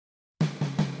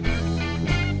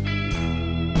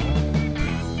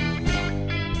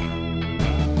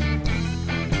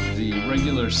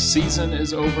regular season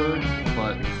is over,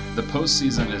 but the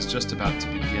postseason is just about to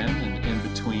begin, and in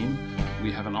between,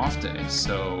 we have an off day.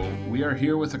 So we are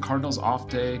here with the Cardinals Off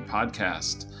Day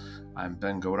podcast. I'm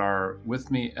Ben Godar.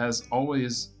 With me, as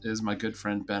always, is my good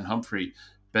friend Ben Humphrey.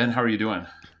 Ben, how are you doing?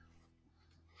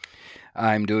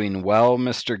 I'm doing well,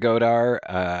 Mr.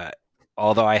 Godar.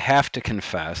 Although I have to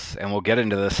confess, and we'll get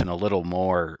into this in a little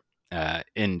more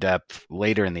in depth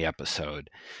later in the episode,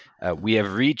 we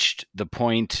have reached the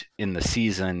point in the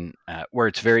season where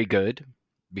it's very good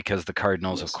because the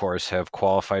Cardinals, of course, have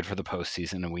qualified for the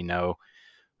postseason, and we know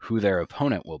who their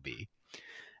opponent will be.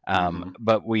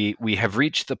 But we have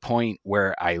reached the point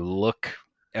where I look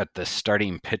at the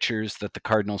starting pitchers that the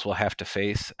Cardinals will have to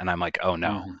face, and I'm like, oh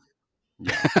no.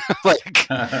 Yeah.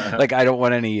 like I don't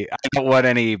want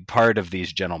any part of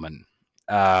these gentlemen.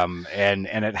 And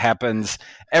it happens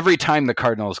every time the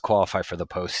Cardinals qualify for the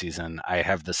postseason. I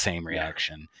have the same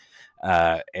reaction.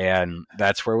 And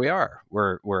that's where we are.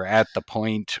 We're at the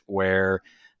point where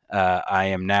I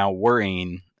am now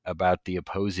worrying about the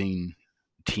opposing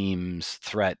team's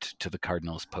threat to the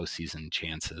Cardinals' postseason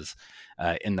chances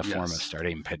in the form of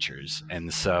starting pitchers.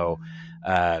 And so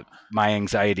my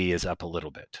anxiety is up a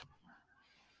little bit.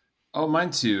 Oh, mine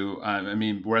too. I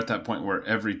mean, we're at that point where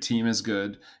every team is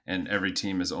good, and every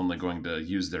team is only going to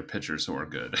use their pitchers who are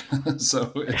good.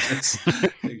 So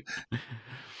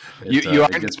you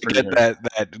aren't going to get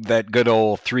that good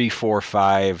old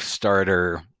 3-4-5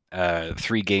 starter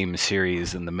 3-game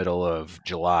series in the middle of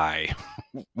July,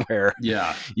 where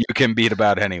you can beat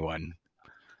about anyone.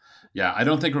 Yeah, I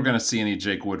don't think we're going to see any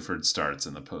Jake Woodford starts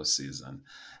in the postseason.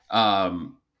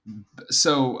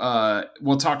 So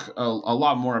we'll talk a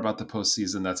lot more about the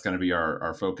postseason. That's going to be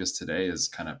our focus today, is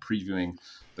kind of previewing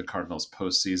the Cardinals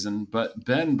postseason. But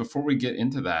Ben, before we get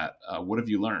into that, what have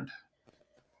you learned?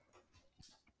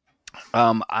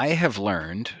 I have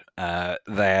learned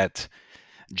that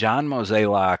John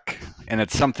Mozeliak, and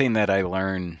it's something that I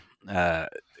learn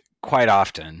quite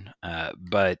often,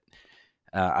 but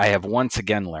I have once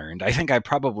again learned, I think I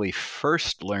probably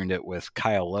first learned it with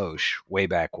Kyle Loesch way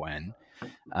back when.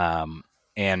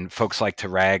 And folks like to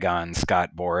rag on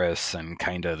Scott Boras and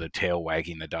kind of the tail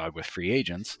wagging the dog with free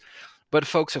agents. But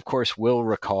folks, of course, will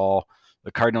recall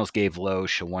the Cardinals gave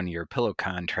Loesch a 1-year pillow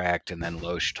contract, and then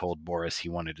Loesch told Boras he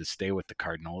wanted to stay with the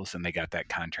Cardinals, and they got that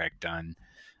contract done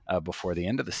before the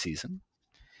end of the season.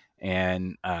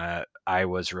 And I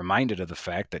was reminded of the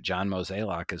fact that John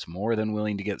Mozeliak is more than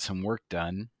willing to get some work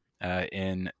done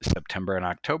in September and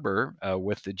October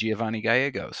with the Giovanni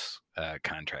Gallegos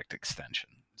contract extension.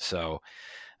 So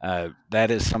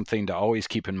that is something to always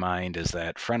keep in mind, is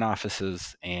that front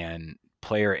offices and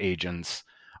player agents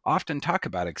often talk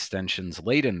about extensions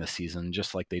late in the season,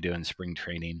 just like they do in spring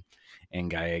training. And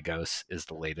Gallegos is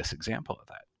the latest example of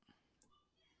that.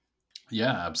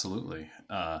 Yeah, absolutely.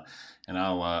 And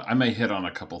I may hit on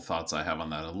a couple thoughts I have on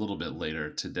that a little bit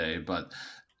later today. But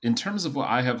in terms of what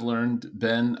I have learned,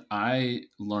 Ben, I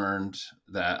learned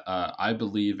that I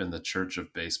believe in the Church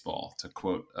of Baseball, to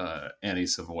quote Annie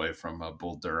Savoy from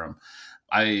Bull Durham.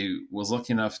 I was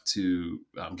lucky enough to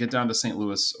get down to St.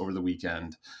 Louis over the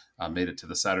weekend, made it to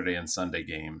the Saturday and Sunday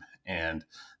game, and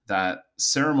that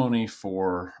ceremony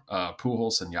for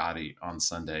Pujols and Yadi on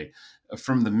Sunday,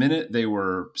 from the minute they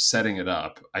were setting it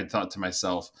up, I thought to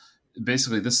myself,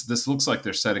 basically this looks like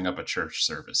they're setting up a church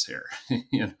service here.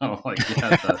 Like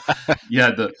you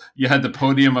had the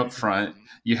podium up front,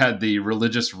 you had the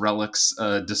religious relics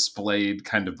displayed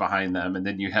kind of behind them, and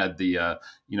then you had the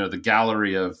the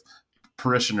gallery of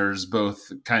parishioners,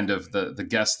 both kind of the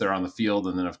guests there on the field,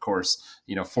 and then of course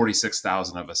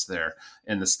 46,000 of us there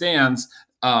in the stands.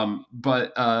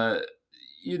 But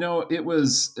it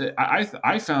was,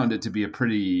 I found it to be a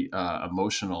pretty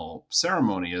emotional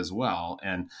ceremony as well.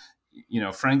 And,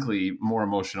 frankly, more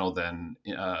emotional than,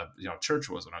 church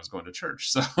was when I was going to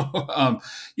church. So,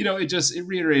 it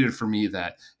reiterated for me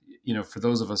that, for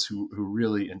those of us who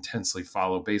really intensely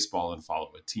follow baseball and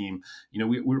follow a team,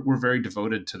 we're very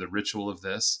devoted to the ritual of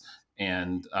this.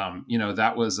 And,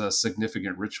 that was a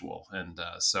significant ritual. And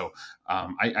so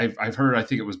I've heard, I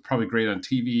think it was probably great on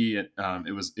TV.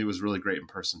 It was really great in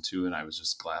person too. And I was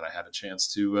just glad I had a chance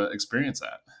to experience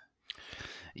that.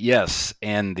 Yes,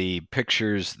 and the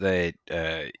pictures that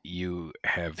you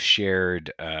have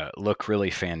shared look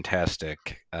really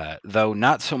fantastic, though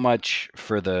not so much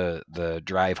for the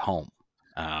drive home.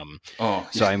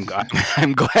 So I'm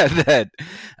glad that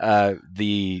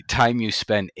the time you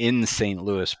spent in St.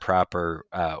 Louis proper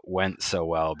went so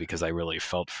well, because I really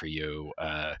felt for you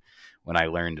when I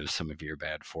learned of some of your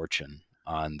bad fortune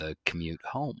on the commute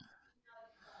home.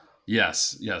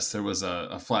 Yes, yes, there was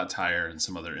a flat tire and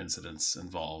some other incidents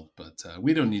involved, but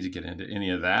we don't need to get into any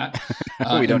of that.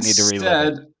 We don't need to relive it.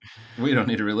 Instead, we don't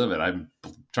need to relive it.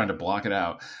 Trying to block it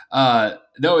out.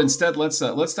 No, instead, let's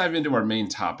dive into our main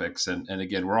topics, and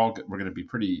again, we're going to be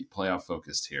pretty playoff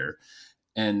focused here.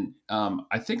 And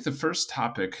I think the first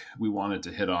topic we wanted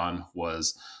to hit on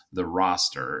was the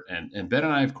roster. And Ben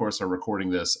and I, of course, are recording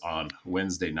this on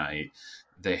Wednesday night.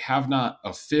 They have not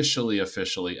officially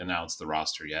announced the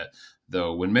roster yet,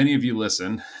 though when many of you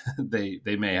listen, they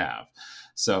may have.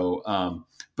 So,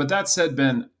 but that said,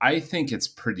 Ben, I think it's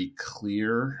pretty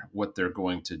clear what they're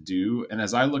going to do. And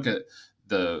as I look at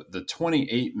the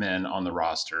 28 men on the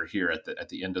roster here at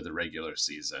the end of the regular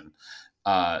season,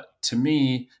 to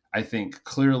me, I think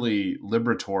clearly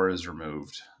Liberatore is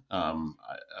removed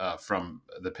from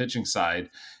the pitching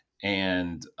side,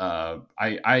 and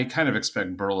I kind of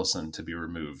expect Burleson to be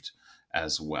removed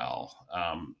as well.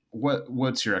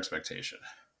 What's your expectation?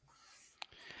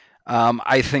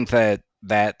 I think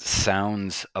that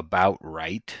sounds about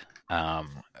right.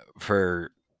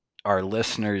 For our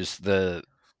listeners,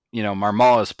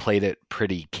 Marmol has played it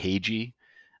pretty cagey,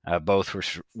 both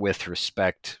with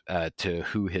respect to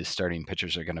who his starting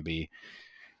pitchers are going to be,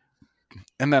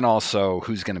 and then also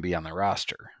who's going to be on the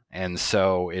roster. And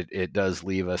so it does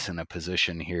leave us in a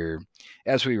position here,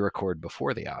 as we record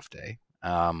before the off day,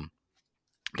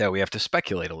 that we have to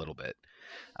speculate a little bit.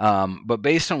 But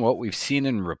based on what we've seen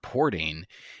in reporting,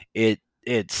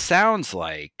 it sounds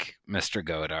like, Mr.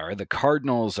 Godar, the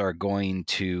Cardinals are going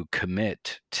to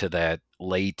commit to that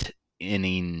late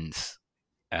innings.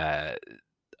 A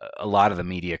lot of the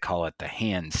media call it the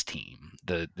hands team,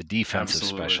 the defensive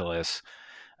Absolutely. specialists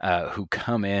who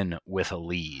come in with a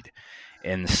lead.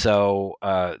 And so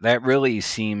that really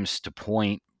seems to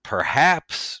point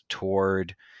perhaps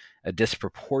toward a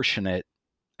disproportionate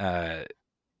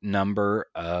number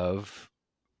of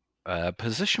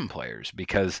position players,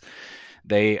 because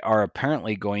they are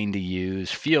apparently going to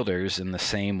use fielders in the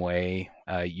same way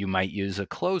you might use a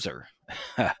closer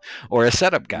or a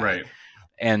setup guy. Right.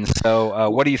 And so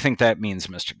what do you think that means,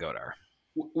 Mr. Godar?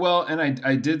 Well, and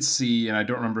I did see, and I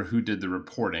don't remember who did the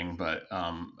reporting, but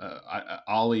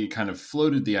Ollie kind of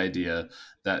floated the idea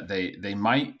that they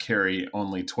might carry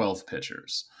only 12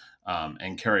 pitchers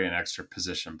and carry an extra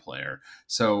position player.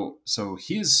 So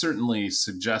he's certainly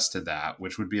suggested that,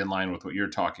 which would be in line with what you're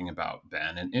talking about,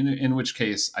 Ben. And in which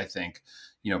case, I think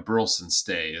Burleson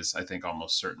stays. I think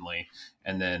almost certainly,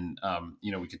 and then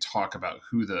we could talk about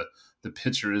who the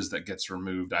pitcher is that gets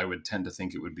removed. I would tend to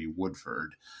think it would be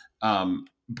Woodford.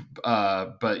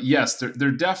 But yes,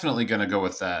 they're definitely going to go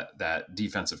with that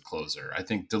defensive closer. I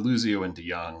think DeLuzio and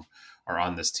DeYoung are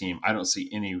on this team. I don't see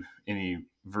any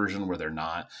version where they're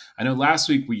not. I know last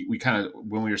week we kind of,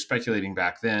 when we were speculating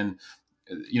back then,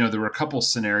 there were a couple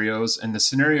scenarios, and the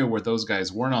scenario where those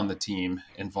guys weren't on the team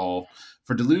involved,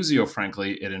 for DeLuzio,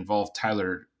 frankly, it involved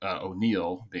Tyler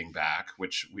O'Neill being back,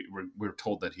 which we're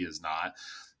told that he is not.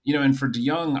 And for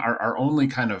DeYoung, our only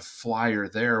kind of flyer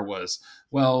there was,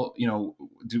 well,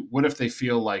 what if they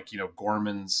feel like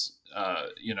Gorman's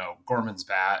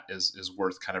bat is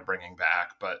worth kind of bringing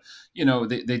back, but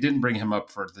they didn't bring him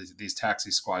up for these taxi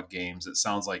squad games. It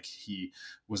sounds like he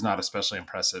was not especially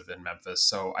impressive in Memphis,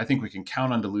 so I think we can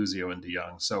count on DeLuzio and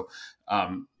DeYoung. So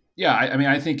yeah, I mean,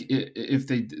 I think if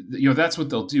they, that's what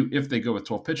they'll do if they go with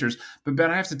 12 pitchers. But Ben,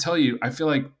 I have to tell you, I feel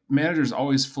like managers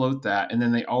always float that, and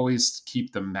then they always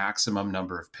keep the maximum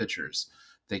number of pitchers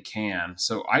they can.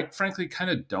 So I frankly kind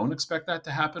of don't expect that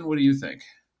to happen. What do you think?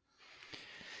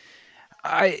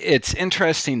 It's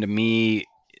interesting to me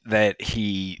that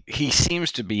he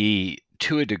seems to be,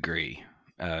 to a degree,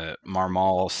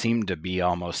 Marmol seemed to be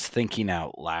almost thinking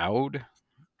out loud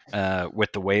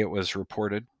with the way it was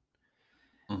reported.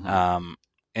 Mm-hmm.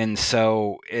 And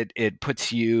so it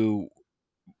puts you,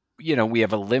 we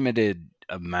have a limited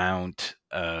amount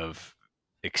of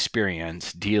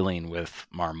experience dealing with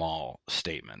Marmol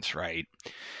statements, right?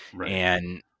 Right.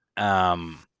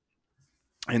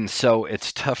 And so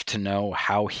it's tough to know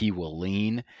how he will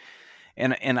lean.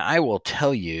 And I will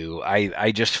tell you,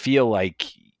 I just feel like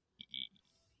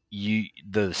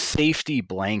the safety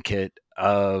blanket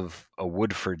of a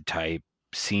Woodford type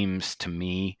seems to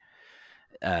me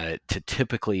to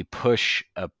typically push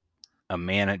a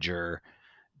manager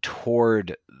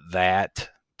toward that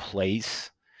place.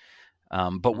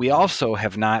 But we also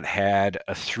have not had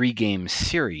a 3-game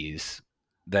series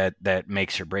that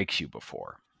makes or breaks you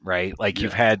before, right? Like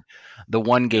you've had the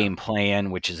 1-game plan,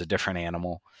 which is a different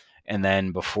animal. And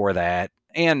then before that,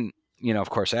 and, of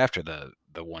course, after the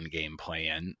 1-game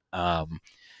plan,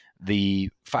 the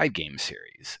 5-game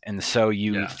series. And so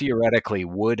you Yeah. theoretically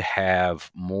would have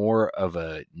more of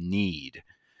a need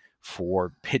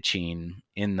for pitching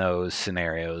in those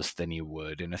scenarios than you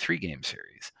would in a 3-game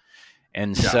series.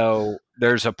 And Yeah. so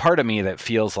there's a part of me that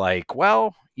feels like,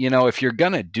 well, if you're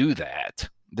going to do that,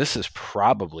 this is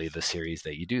probably the series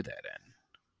that you do that in.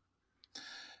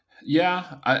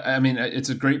 Yeah, I mean, it's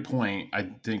a great point. I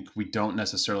think we don't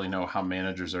necessarily know how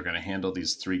managers are going to handle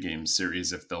these 3-game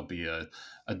series, if there'll be a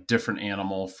different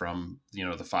animal from, the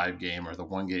 5-game or the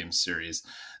 1-game series.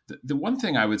 The one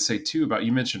thing I would say too about,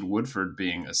 you mentioned Woodford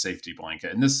being a safety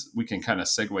blanket, and this we can kind of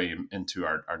segue into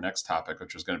our next topic,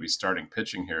 which was going to be starting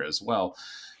pitching here as well.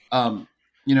 Um,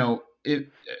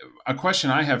 a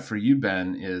question I have for you,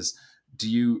 Ben, is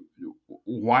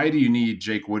why do you need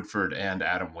Jake Woodford and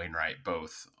Adam Wainwright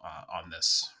both on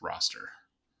this roster?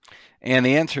 And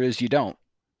the answer is you don't.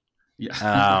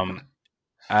 Yeah.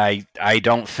 I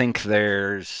don't think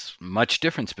there's much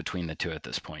difference between the two at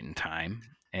this point in time.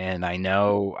 And I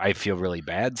know I feel really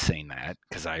bad saying that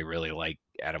because I really like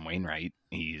Adam Wainwright.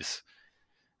 He's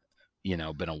been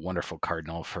a wonderful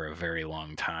Cardinal for a very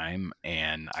long time,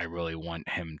 and I really want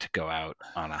him to go out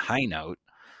on a high note.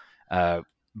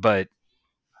 But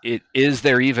is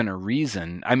there even a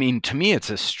reason? I mean, to me,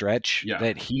 it's a stretch Yeah.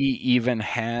 that he even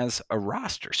has a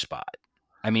roster spot.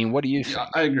 I mean, what do you Yeah,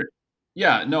 think? I agree.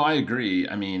 Yeah, no, I agree.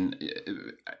 I mean,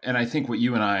 and I think what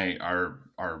you and I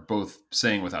are both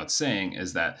saying without saying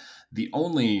is that the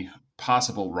only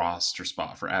possible roster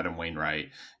spot for Adam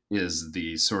Wainwright is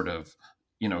the sort of,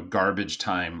 garbage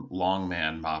time long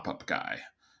man mop up guy.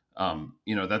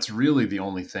 That's really the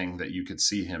only thing that you could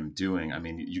see him doing. I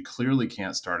mean, you clearly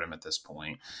can't start him at this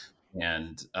point,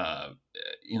 and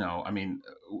I mean,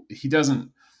 he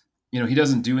doesn't he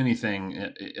doesn't do anything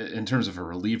in terms of a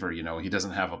reliever. He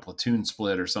doesn't have a platoon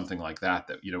split or something like that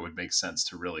would make sense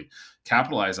to really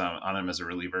capitalize on him as a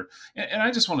reliever. And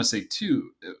I just want to say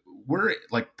too, we're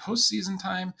like, postseason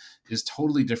time is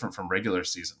totally different from regular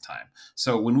season time.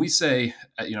 So when we say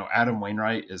Adam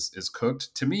Wainwright is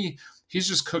cooked, to me he's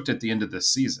just cooked at the end of this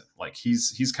season. Like,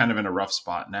 he's kind of in a rough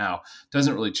spot now.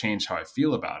 Doesn't really change how I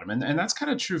feel about him, and that's kind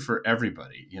of true for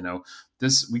everybody.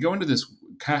 We go into this,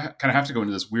 kind of have to go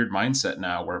into this weird mindset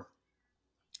now where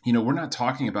we're not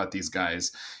talking about these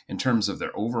guys in terms of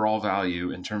their overall value,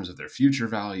 in terms of their future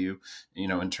value,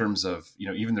 in terms of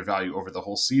even their value over the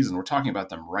whole season. We're talking about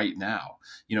them right now.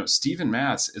 Steven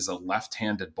Matz is a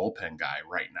left-handed bullpen guy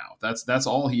right now. That's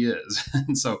all he is.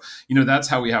 And so that's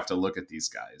how we have to look at these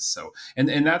guys. So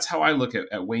and that's how I look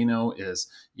at Waino is,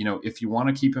 if you want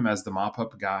to keep him as the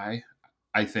mop-up guy,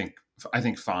 I think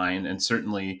fine. And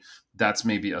certainly that's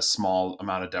maybe a small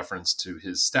amount of deference to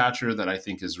his stature that I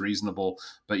think is reasonable.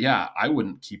 But yeah, I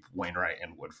wouldn't keep Wainwright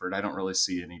and Woodford. I don't really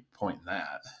see any point in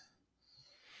that.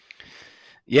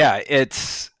 Yeah,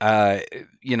 it's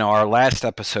our last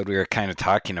episode we were kind of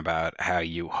talking about how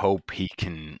you hope he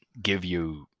can give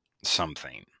you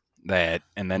something that,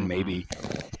 and then maybe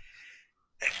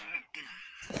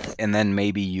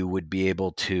you would be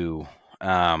able to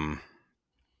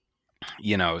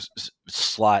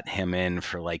slot him in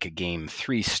for like a game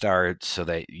 3 start so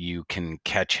that you can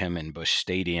catch him in Busch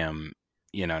Stadium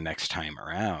next time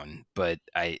around. But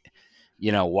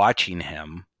watching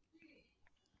him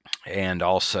and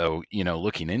also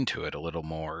looking into it a little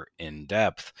more in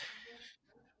depth,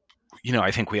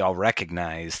 I think we all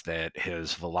recognize that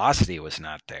his velocity was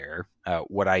not there.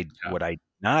 What I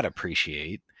not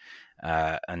appreciate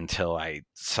until I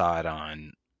saw it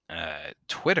on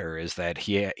Twitter is that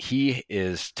he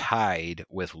is tied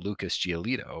with Lucas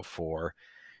Giolito for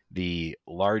the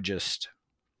largest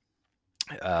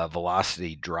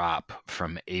velocity drop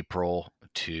from April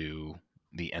to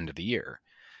the end of the year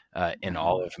in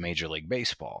all of Major League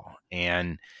Baseball.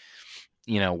 And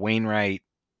Wainwright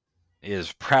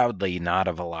is proudly not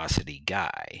a velocity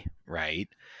guy, right?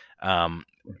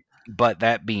 But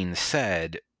that being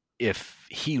said, if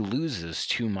he loses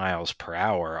 2 miles per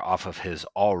hour off of his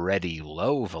already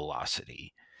low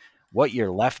velocity, what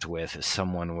you're left with is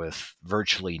someone with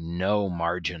virtually no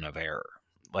margin of error.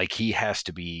 Like, he has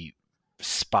to be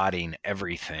spotting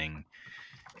everything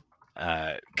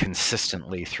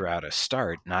consistently throughout a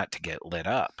start not to get lit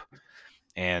up.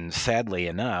 And sadly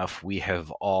enough, we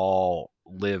have all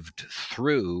lived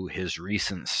through his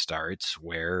recent starts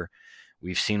where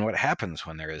we've seen what happens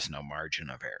when there is no margin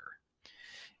of error.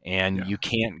 And you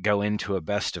can't go into a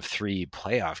best of 3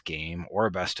 playoff game or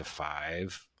a best of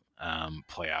 5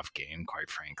 playoff game,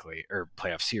 quite frankly, or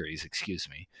playoff series, excuse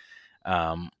me,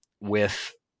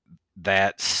 with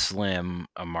that slim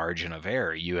a margin of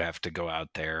error. You have to go out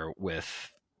there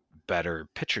with better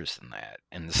pitchers than that.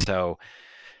 And so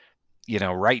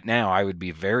right now I would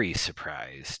be very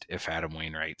surprised if Adam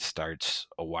Wainwright starts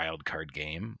a wild card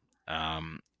game.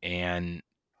 And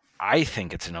I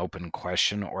think it's an open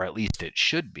question, or at least it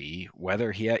should be,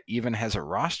 whether he even has a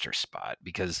roster spot.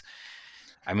 Because,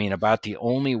 I mean, about the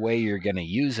only way you're going to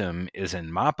use him is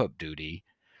in mop up duty.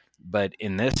 But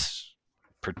in this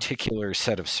particular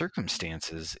set of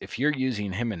circumstances, if you're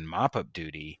using him in mop up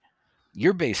duty,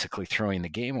 you're basically throwing the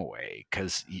game away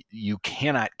because you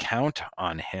cannot count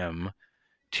on him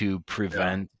to Yeah.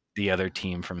 prevent the other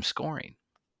team from scoring.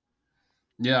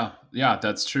 Yeah, yeah,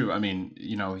 that's true. I mean,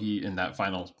 he in that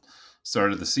final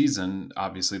start of the season,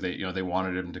 obviously they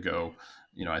wanted him to go,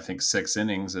 I think 6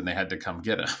 innings, and they had to come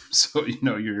get him. So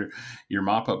your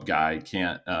mop up guy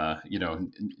can't,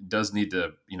 does need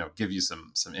to give you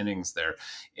some innings there,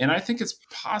 and I think it's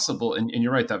possible. And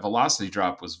you're right, that velocity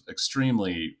drop was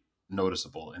extremely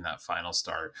noticeable in that final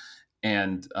start,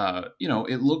 and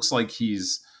it looks like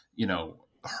he's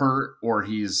hurt, or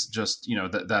he's just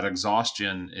that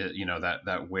exhaustion,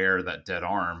 that wear, that dead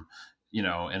arm,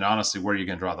 and honestly, where are you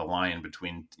going to draw the line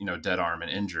between dead arm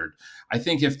and injured? I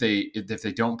think if they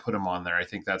don't put him on there, I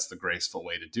think that's the graceful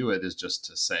way to do it, is just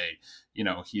to say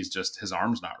he's just, his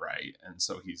arm's not right, and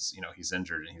so he's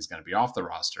injured and he's going to be off the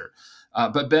roster.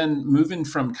 But Ben, moving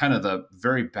from kind of the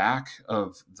very back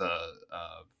of the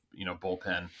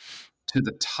bullpen to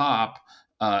the top,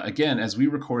 again, as we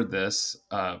record this,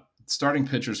 starting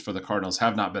pitchers for the Cardinals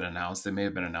have not been announced. They may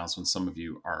have been announced when some of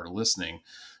you are listening.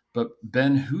 But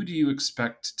Ben, who do you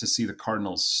expect to see the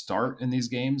Cardinals start in these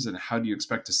games, and how do you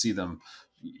expect to see them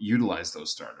utilize those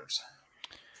starters?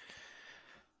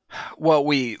 Well,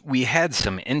 we had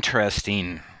some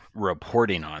interesting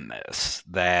reporting on this.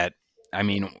 That, I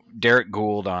mean, Derek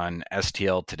Gould on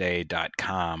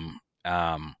STLtoday.com.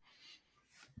 And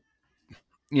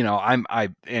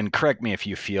correct me if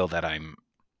you feel that I'm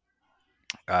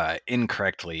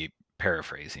incorrectly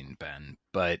paraphrasing, Ben,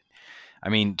 but I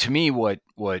mean, to me, what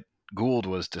Gould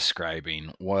was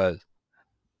describing was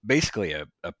basically a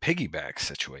piggyback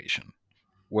situation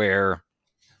where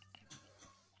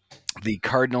the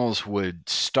Cardinals would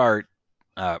start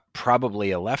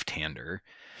probably a left-hander,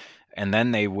 and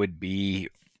then they would be.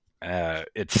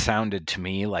 It sounded to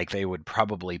me like they would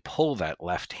probably pull that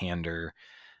left-hander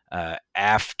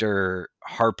after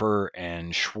Harper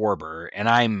and Schwarber, and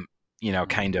I'm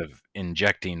kind of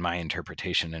injecting my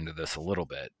interpretation into this a little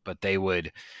bit, but they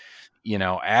would,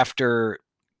 after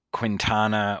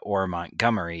Quintana or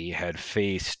Montgomery had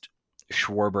faced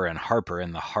Schwarber and Harper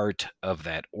in the heart of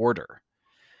that order,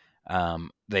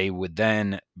 they would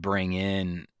then bring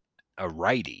in a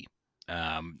righty,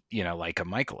 like a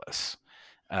Michaelis,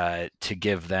 to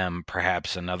give them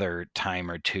perhaps another time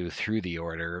or two through the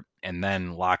order, and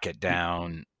then lock it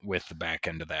down with the back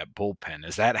end of that bullpen.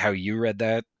 Is that how you read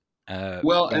that,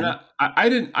 Well, and Ben? I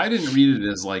didn't read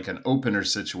it as like an opener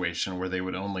situation where they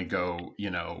would only go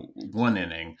 1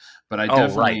 inning, but I Oh,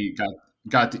 right. definitely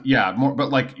got yeah, more,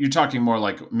 but like you're talking more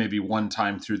like maybe one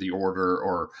time through the order,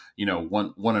 or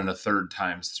one and a third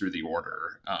times through the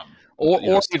order, Or,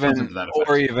 or something even to that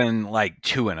or effect. even like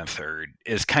two and a third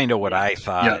is kind of what Yeah, I yeah,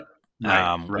 thought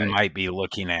right, we right, might be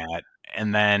looking at.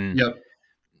 And then, yep,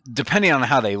 depending on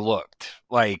how they looked,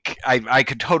 like I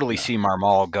could totally yeah, see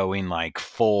Marmol going like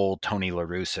full Tony La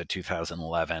Russa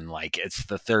 2011, like it's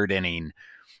the third inning,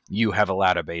 you have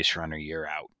allowed a base runner, you're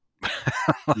out.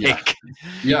 yeah, Like,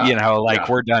 yeah, like yeah,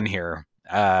 we're done here,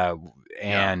 yeah,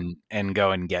 and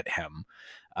go and get him.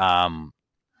 Um,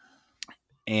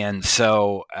 and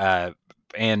so,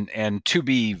 and to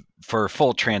be, for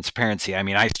full transparency, I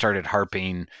mean, I started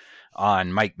harping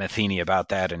on Mike Matheny about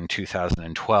that in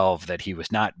 2012, that he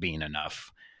was not being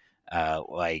enough,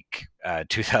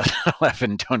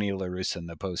 2011 Tony La Russa in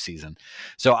the postseason.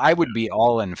 So I yeah, would be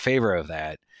all in favor of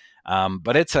that.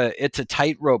 But it's a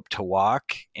tightrope to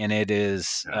walk, and it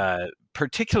is yeah,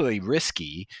 particularly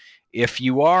risky if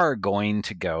you are going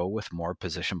to go with more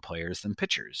position players than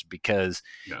pitchers, because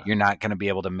yeah, you're not going to be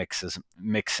able to mix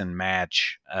and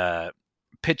match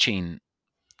pitching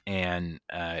and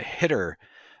hitter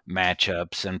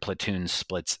matchups and platoon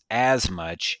splits as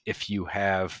much if you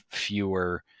have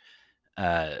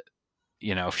uh,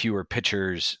 fewer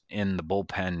pitchers in the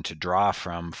bullpen to draw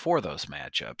from for those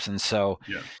matchups. And so,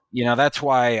 yeah. that's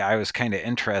why I was kind of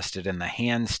interested in the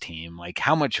hands team. Like,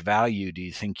 how much value do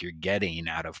you think you're getting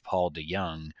out of Paul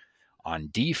DeYoung on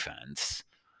defense,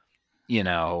 you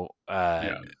know, uh,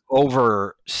 Yeah.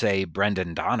 over, say,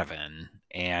 Brendan Donovan,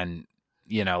 and,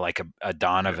 like a Yeah.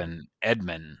 Donovan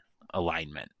Edman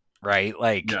alignment, right?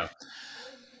 Like, Yeah.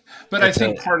 But it's a, I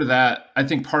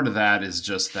think part of that is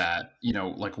just that,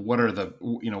 like what are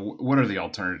the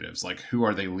alternatives? Like who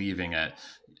are they leaving at?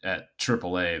 at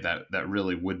AAA that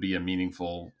really would be a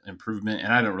meaningful improvement.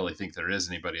 And I don't really think there is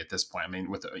anybody at this point. I mean,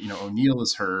 with O'Neill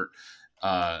is hurt.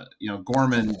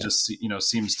 Gorman just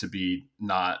seems to be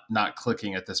not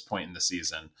clicking at this point in the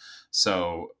season.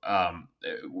 So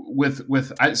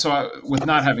with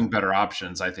not having better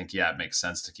options, I think it makes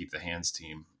sense to keep the hands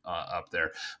team up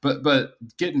there. But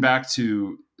getting back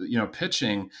to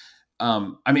pitching,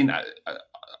 I mean,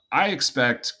 I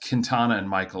expect Quintana and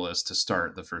Michaelis to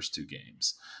start the first two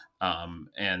games.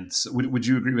 And so would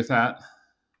you agree with that?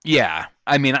 Yeah,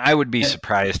 I mean, I would be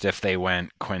surprised if they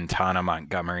went Quintana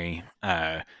Montgomery,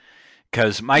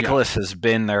 because Yeah, Michaelis has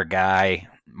been their guy.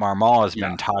 Marmol has yeah,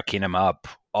 been talking him up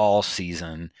all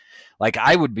season. Like,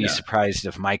 I would be yeah. surprised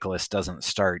if Michaelis doesn't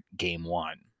start game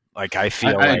one. Like, I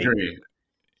feel I like agree.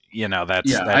 that's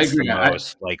Yeah, I the agree.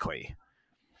 most likely.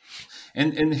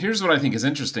 And here's what I think is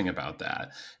interesting about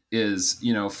that is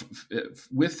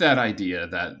with that idea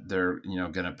that they're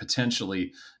going to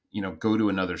potentially go to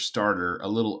another starter a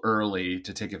little early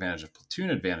to take advantage of platoon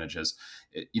advantages.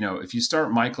 If you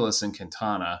start Michaelis and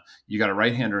Quintana, you got a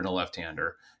right-hander and a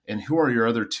left-hander, and who are your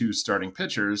other two starting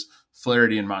pitchers?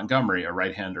 Flaherty and Montgomery, a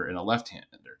right-hander and a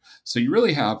left-hander. So you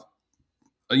really have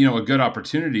a good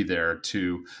opportunity there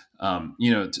to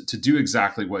to do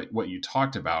exactly what you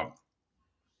talked about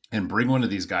and bring one of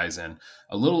these guys in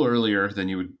a little earlier than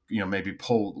you would, maybe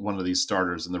pull one of these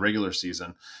starters in the regular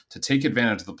season to take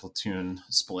advantage of the platoon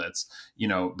splits,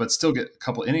 but still get a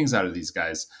couple innings out of these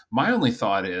guys. My only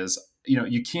thought is,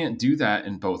 you can't do that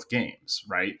in both games,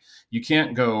 right? You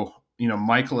can't go,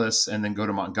 Michaelis and then go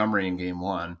to Montgomery in game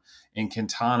one and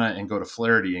Quintana and go to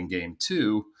Flaherty in game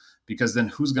two, because then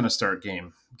who's going to start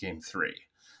game three?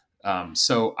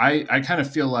 So I kind of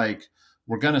feel like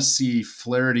we're going to see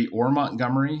Flaherty or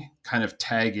Montgomery kind of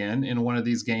tag in one of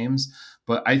these games.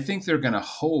 But I think they're going to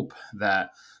hope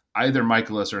that either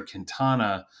Michaelis or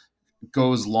Quintana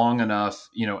goes long enough,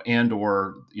 and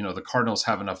or the Cardinals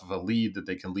have enough of a lead that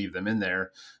they can leave them in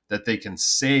there, that they can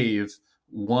save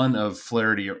one of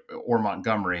Flaherty or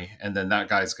Montgomery, and then that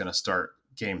guy's going to start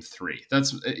game three.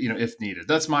 That's if needed.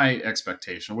 That's my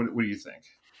expectation. What do you think?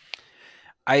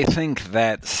 I think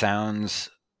that sounds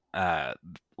uh,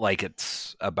 like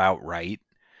it's about right.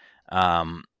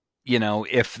 Um,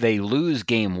 if they lose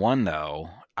game one, though,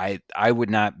 I would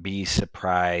not be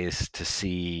surprised to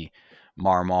see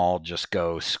Marmol just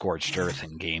go scorched earth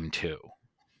in game two.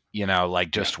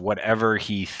 Like Yeah, just whatever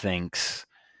he thinks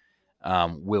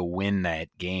will win that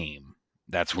game,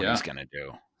 that's what he's yeah, going to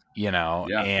do.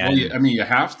 yeah. Well, And I mean, you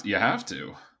have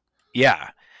to. yeah,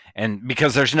 and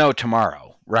because there's no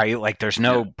tomorrow, right? Like there's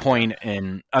Yeah, no yeah, point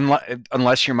in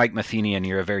unless you're Mike Matheny and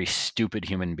you're a very stupid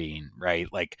human being, right?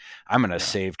 Like I'm going to yeah,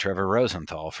 save Trevor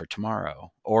Rosenthal for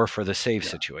tomorrow or for the save yeah,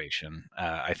 situation.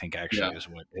 I think actually yeah, is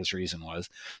what his reason was.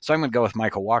 So I'm going to go with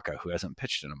Michael Waka, who hasn't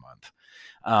pitched in a month.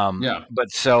 yeah.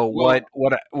 But so Well,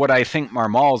 what I think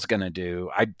Marmal's going to do,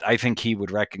 I think he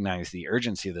would recognize the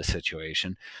urgency of the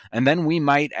situation, and then we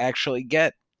might actually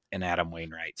get an Adam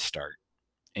Wainwright start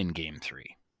in Game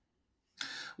Three.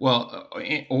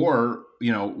 or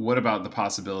what about the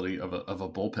possibility of a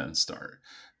bullpen start?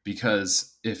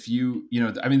 Because if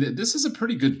I mean, this is a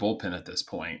pretty good bullpen at this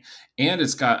point, and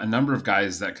it's got a number of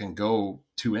guys that can go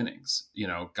two innings.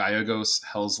 Gallegos,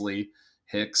 Helsley,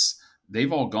 Hicks.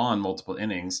 They've all gone multiple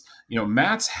innings.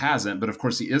 Matz hasn't, but of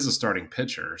course he is a starting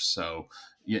pitcher. So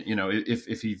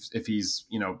if he's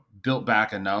built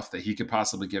back enough that he could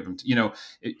possibly give him,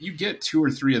 you get two or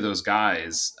three of those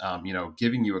guys,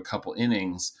 giving you a couple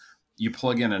innings, you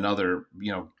plug in another,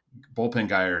 bullpen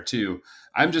guy or two.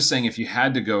 I'm just saying if you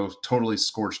had to go totally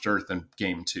scorched earth in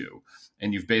game two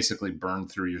and you've basically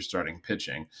burned through your starting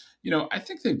pitching, I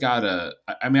think they've got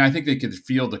I think they could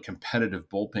field a competitive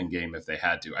bullpen game if they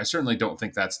had to. I certainly don't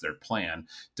think that's their plan.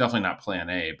 Definitely not plan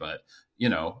A, but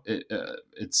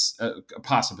it's a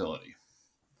possibility.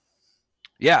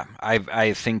 Yeah,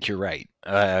 I think you're right.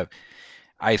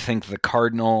 I think the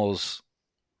Cardinals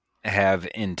have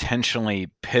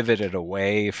intentionally pivoted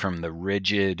away from the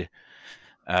rigid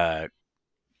uh,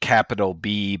 capital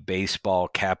B baseball,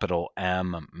 capital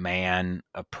M man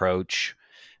approach.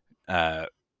 Uh,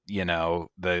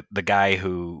 the guy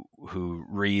who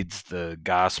reads the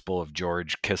Gospel of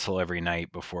George Kissel every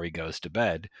night before he goes to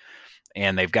bed,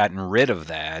 and they've gotten rid of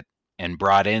that and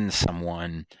brought in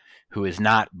someone who is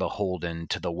not beholden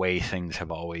to the way things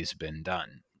have always been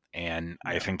done. And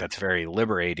I Yeah. think that's very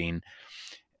liberating.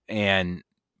 And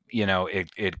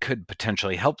it could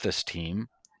potentially help this team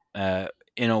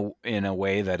in a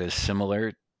way that is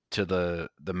similar to the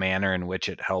manner in which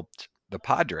it helped the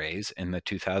Padres in the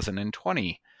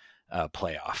 2020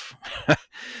 playoff,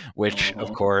 which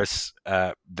of Uh-huh. course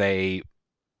they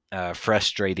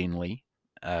frustratingly,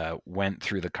 went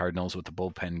through the Cardinals with the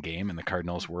bullpen game, and the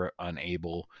Cardinals were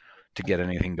unable to get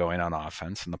anything going on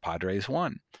offense, and the Padres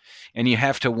won. And you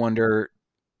have to wonder,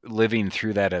 living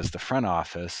through that as the front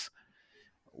office,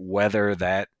 whether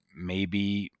that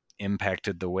maybe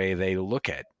impacted the way they look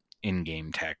at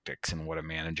in-game tactics and what a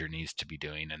manager needs to be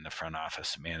doing in the front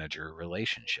office manager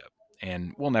relationship.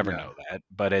 And we'll never Yeah. know that,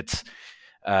 but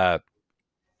uh,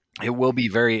 it will be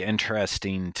very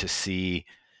interesting to see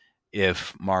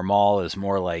if Marmol is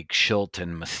more like Schilt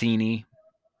and Matheny,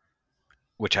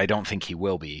 which I don't think he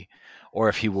will be, or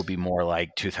if he will be more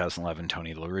like 2011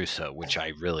 Tony La Russa, which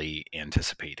I really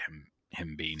anticipate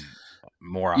him being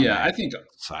more on Yeah, that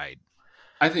side.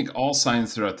 I think all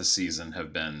signs throughout the season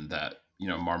have been that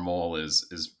Marmol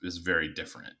is very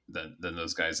different than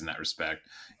those guys in that respect,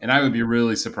 and I would be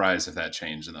really surprised if that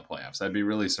changed in the playoffs. I'd be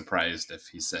really surprised if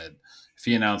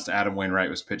he announced Adam Wainwright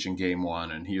was pitching Game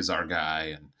 1 and he is our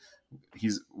guy and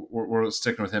we're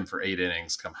sticking with him for 8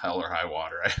 innings, come hell or high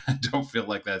water. I don't feel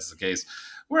like that's the case.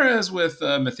 Whereas with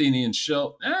Matheny and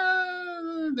Schilt,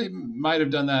 they might have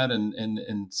done that, and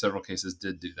in several cases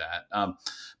did do that.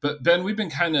 But Ben, we've been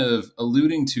kind of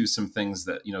alluding to some things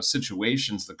that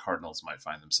situations the Cardinals might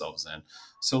find themselves in.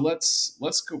 So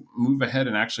let's go move ahead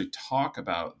and actually talk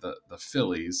about the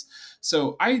Phillies.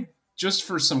 So I just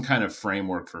for some kind of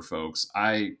framework for folks,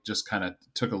 I just kind of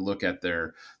took a look at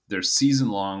their season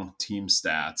long team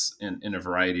stats in a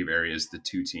variety of areas. The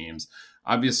two teams,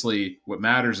 obviously, what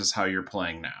matters is how you're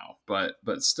playing now, but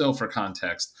still for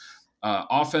context.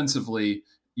 Offensively,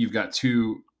 you've got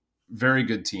two very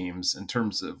good teams in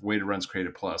terms of weighted runs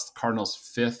created plus. The Cardinals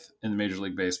fifth in Major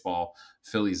League Baseball,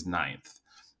 Phillies ninth.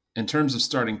 In terms of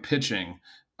starting pitching,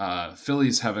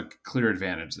 Phillies have a clear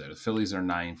advantage there. The Phillies are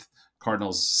ninth,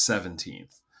 Cardinals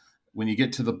 17th. When you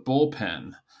get to the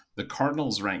bullpen, the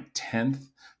Cardinals rank 10th,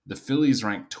 the Phillies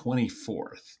rank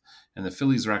 24th, and the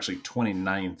Phillies are actually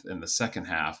 29th in the second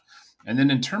half. And then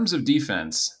in terms of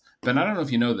defense, Ben, I don't know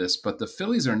if you know this, but the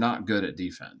Phillies are not good at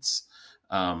defense.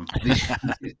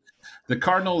 The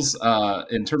Cardinals,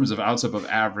 in terms of outs above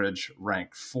average,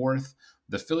 rank fourth.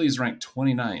 The Phillies rank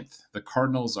 29th. The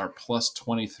Cardinals are plus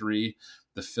 23.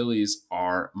 The Phillies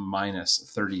are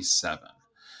minus 37.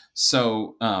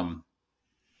 So,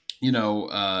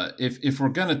 if we're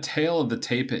gonna tail the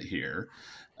tape it here,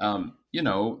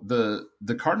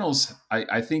 the Cardinals,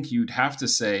 I think you'd have to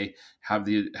say have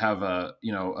a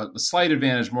slight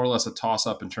advantage, more or less a toss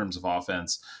up in terms of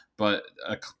offense, but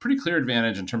a pretty clear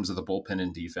advantage in terms of the bullpen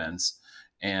and defense.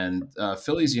 And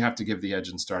Phillies, you have to give the edge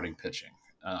in starting pitching.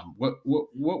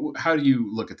 How do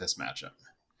you look at this matchup?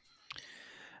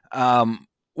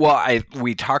 Well,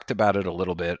 we talked about it a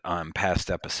little bit on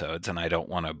past episodes, and I don't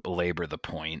want to belabor the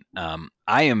point.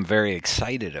 I am very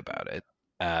excited about it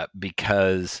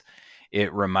because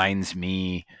it reminds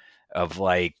me of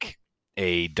like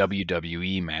a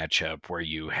WWE matchup where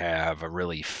you have a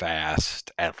really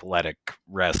fast, athletic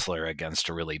wrestler against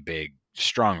a really big,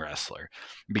 strong wrestler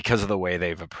because of the way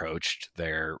they've approached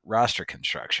their roster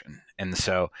construction. And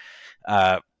so,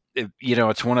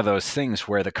 it's one of those things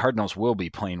where the Cardinals will be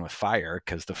playing with fire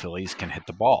because the Phillies can hit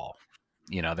the ball.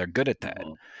 They're good at that.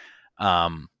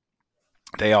 Mhm.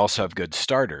 They also have good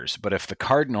starters, but if the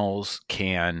Cardinals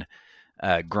can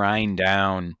grind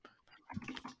down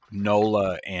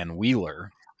Nola and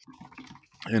Wheeler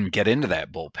and get into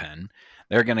that bullpen,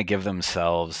 they're going to give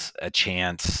themselves a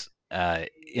chance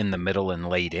in the middle and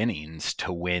late innings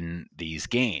to win these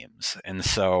games. And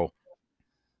so,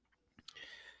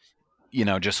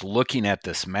 just looking at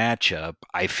this matchup,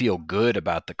 I feel good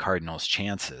about the Cardinals'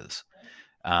 chances.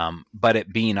 But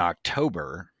it being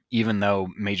October, even though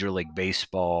Major League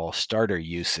Baseball starter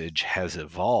usage has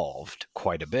evolved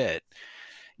quite a bit,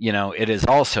 it is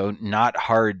also not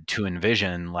hard to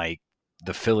envision like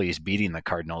the Phillies beating the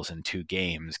Cardinals in 2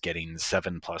 games, getting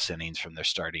 7+ innings from their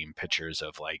starting pitchers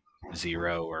of like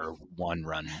 0 or 1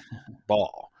 run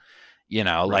ball.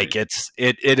 Right. Like it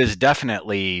is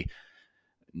definitely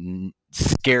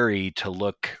scary to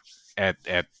look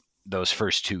at those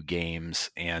first 2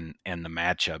 games and the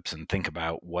matchups and think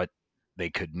about what they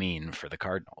could mean for the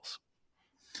Cardinals.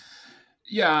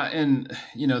 Yeah, and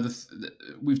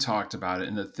we've talked about it,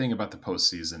 and the thing about the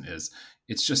postseason is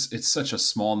it's such a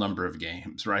small number of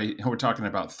games, right? And we're talking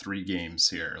about 3 games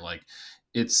here. Like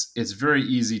it's very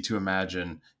easy to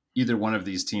imagine either one of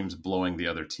these teams blowing the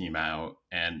other team out,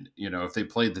 and if they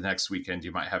played the next weekend,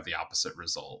 you might have the opposite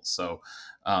result. So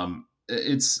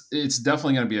it's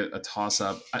definitely going to be a toss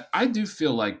up. I do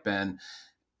feel like Ben.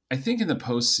 I think in the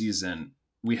postseason,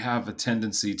 we have a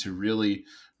tendency to really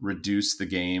reduce the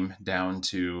game down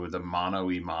to the mano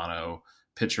y mano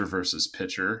pitcher versus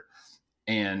pitcher.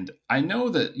 And I know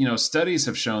that, studies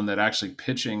have shown that actually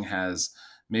pitching has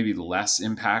maybe less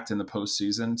impact in the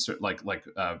postseason. So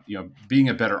being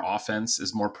a better offense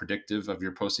is more predictive of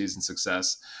your postseason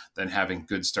success than having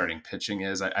good starting pitching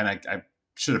is. I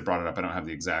should have brought it up. I don't have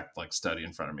the exact study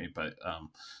in front of me, but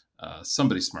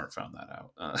somebody smart found that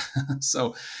out.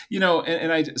 So,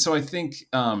 I think,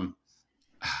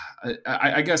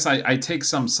 I guess I take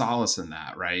some solace in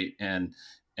that, right? And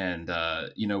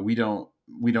we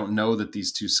don't know that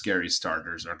these two scary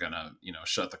starters are gonna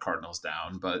shut the Cardinals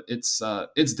down, but it's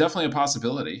definitely a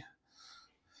possibility.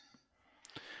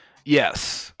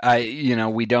 Yes,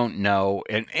 we don't know,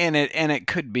 and it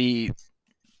could be,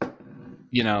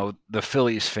 the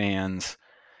Phillies fans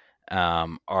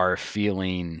are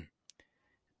feeling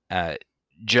uh,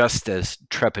 just as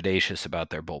trepidatious about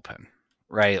their bullpen,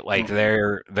 right? Like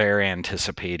Mm-hmm. they're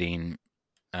anticipating,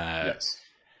 uh, Yes.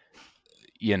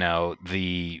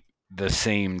 the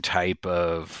same type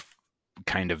of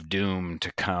kind of doom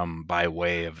to come by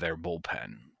way of their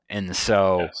bullpen, and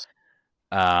so Yes.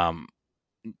 um,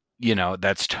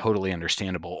 that's totally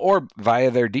understandable, or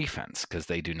via their defense because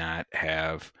they do not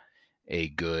have a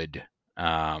good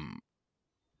um,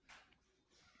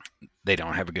 they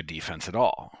don't have a good defense at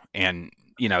all. And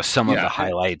some of the Yeah.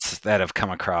 highlights that have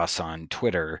come across on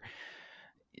Twitter,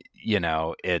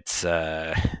 it's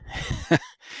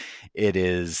it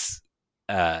is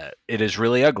it is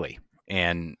really ugly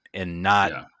and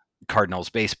not Yeah. Cardinals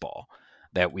baseball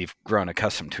that we've grown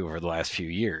accustomed to over the last few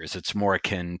years. It's more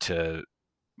akin to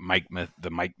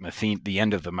the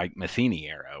end of the Mike Matheny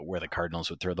era, where the Cardinals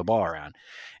would throw the ball around.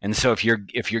 And so if you're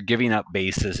giving up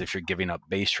bases, if you're giving up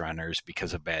base runners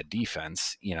because of bad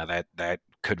defense, that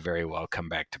could very well come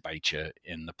back to bite you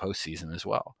in the postseason as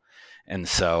well. And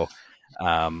so,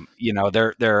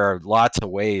 there are lots of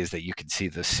ways that you could see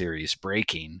this series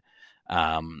breaking,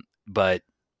 but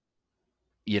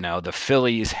the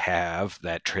Phillies have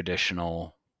that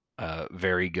traditional,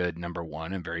 very good number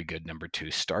one and very good number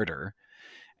two starter,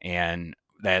 and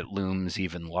that looms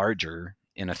even larger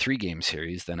in a 3-game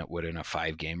series than it would in a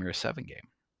 5-game or a 7-game.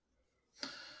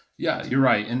 Yeah, you're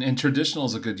right. And traditional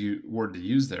is a good word to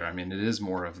use there. I mean, it is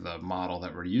more of the model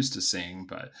that we're used to seeing,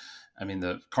 but I mean,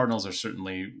 the Cardinals are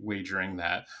certainly wagering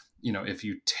that, if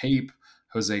you tape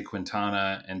Jose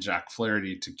Quintana and Jack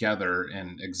Flaherty together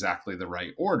in exactly the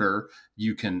right order,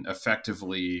 you can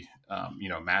effectively,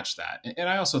 match that. And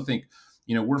I also think,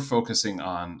 we're focusing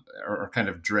on or kind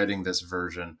of dreading this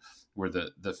version where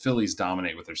the Phillies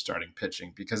dominate with their starting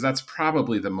pitching, because that's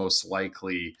probably the most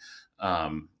likely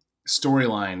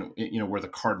storyline, where the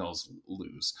Cardinals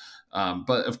lose.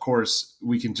 But of course,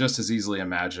 we can just as easily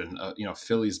imagine,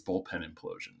 Phillies bullpen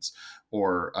implosions,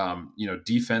 or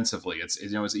defensively,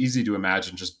 it's easy to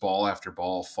imagine just ball after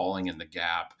ball falling in the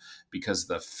gap because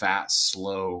the fat,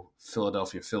 slow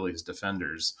Philadelphia Phillies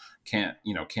defenders can't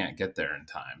get there in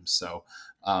time. So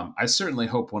I certainly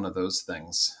hope one of those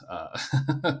things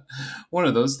one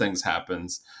of those things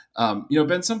happens.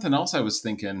 Ben, something else I was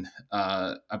thinking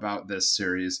about this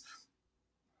series.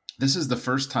 This is the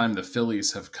first time the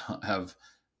Phillies have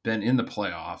been in the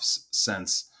playoffs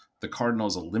since the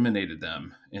Cardinals eliminated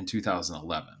them in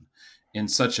 2011 in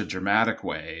such a dramatic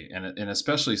way, and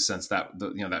especially since that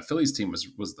Phillies team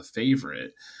was the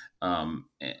favorite,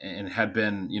 and had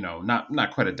been,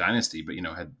 not quite a dynasty, but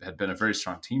had been a very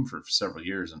strong team for several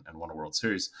years, and won a World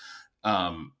Series.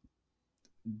 Um,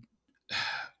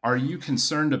 are you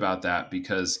concerned about that?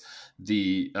 Because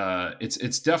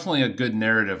it's definitely a good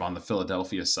narrative on the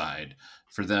Philadelphia side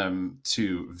for them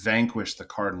to vanquish the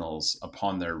Cardinals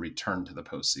upon their return to the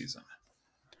postseason.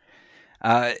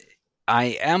 Uh,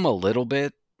 I am a little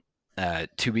bit,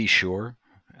 to be sure,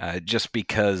 just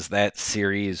because that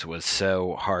series was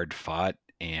so hard fought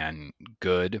and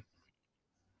good,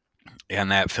 and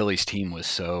that Phillies team was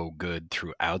so good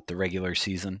throughout the regular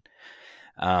season.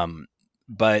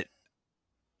 But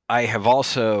I have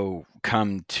also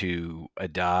come to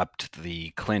adopt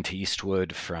the Clint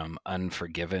Eastwood from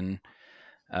Unforgiven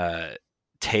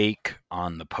take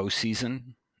on the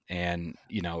postseason. And,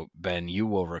 Ben, you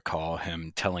will recall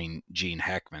him telling Gene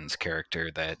Hackman's character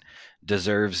that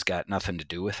deserves got nothing to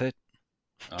do with it.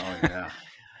 Oh yeah.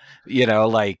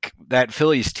 Like that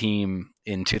Phillies team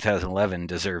in 2011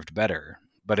 deserved better,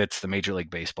 but it's the Major League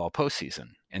Baseball postseason,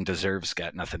 and deserves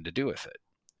got nothing to do with it.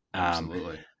 Um,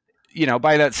 Absolutely.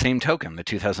 by that same token, the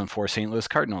 2004 St. Louis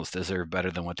Cardinals deserve better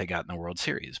than what they got in the World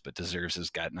Series, but deserves has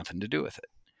got nothing to do with it.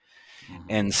 Mm-hmm.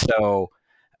 And so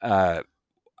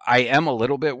I am a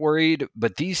little bit worried,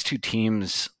 but these two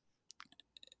teams,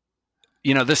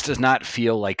 this does not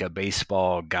feel like a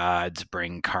baseball gods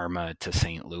bring karma to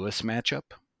St. Louis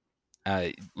matchup. Uh,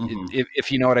 Hmm.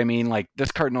 if you know what I mean, like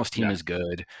this Cardinals team Yeah. is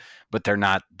good, but they're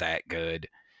not that good.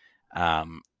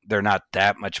 They're not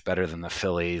that much better than the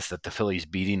Phillies. That the Phillies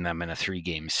beating them in a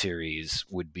 3-game series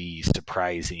would be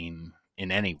surprising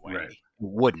in any Right. way.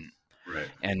 Wouldn't. Right.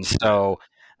 And Right. so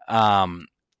um,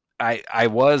 I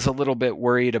was a little bit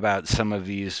worried about some of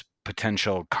these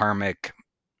potential karmic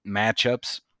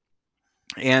matchups.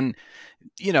 And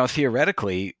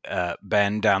theoretically,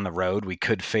 Ben, down the road, we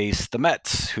could face the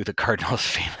Mets, who the Cardinals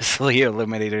famously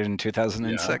eliminated in Yeah.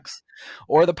 2006,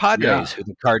 or the Yeah. Padres, who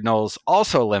the Cardinals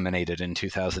also eliminated in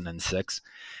 2006.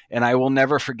 And I will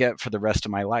never forget for the rest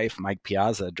of my life Mike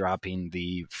Piazza dropping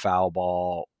the foul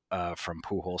ball from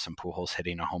Pujols and Pujols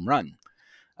hitting a home run.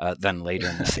 Then later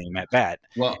in the same at bat.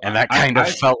 Well, And that kind of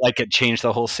felt like it changed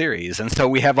the whole series. And so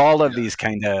we have all of yeah. these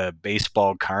kind of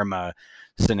baseball karma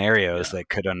scenarios Yeah. that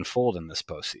could unfold in this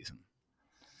postseason.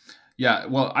 Yeah,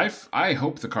 well, I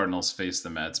hope the Cardinals face the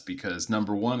Mets because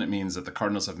number one, it means that the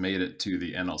Cardinals have made it to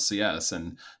the NLCS,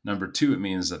 and number two, it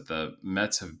means that the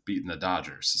Mets have beaten the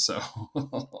Dodgers. So,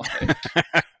 like,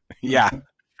 Yeah.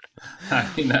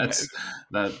 I mean, that's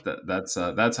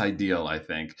ideal, I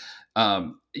think.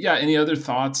 Yeah. Any other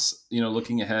thoughts?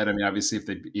 Looking ahead. I mean, obviously, if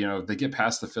they get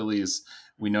past the Phillies,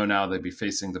 we know now they'd be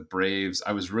facing the Braves.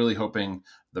 I was really hoping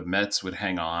the Mets would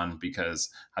hang on because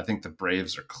I think the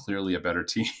Braves are clearly a better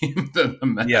team than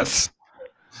the Yes. Mets.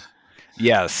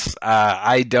 Yes.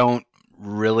 I don't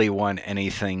really want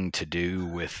anything to do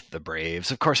with the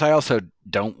Braves. Of course, I also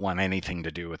don't want anything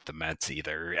to do with the Mets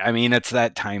either. I mean, it's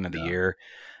that time of the Yeah, year.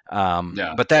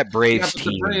 yeah, But that yeah. Braves But the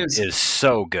team Braves, is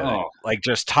so good, oh, like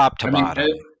just top to I mean, bottom.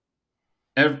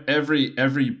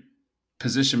 every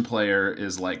position player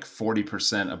is like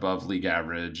 40% above league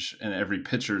average, and every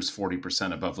pitcher is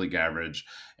 40% above league average,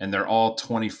 and they're all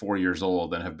 24 years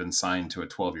old and have been signed to a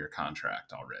 12-year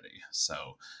contract already.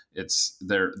 So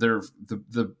they're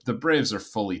the Braves are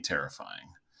fully terrifying.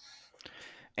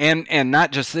 And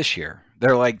not just this year.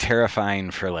 They're like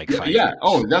terrifying for like Yeah, 5 yeah. years.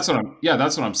 Oh, that's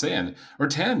what I'm saying. Or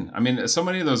 10. I mean, so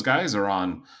many of those guys are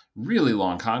on really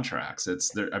long contracts. It's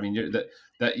there. I mean,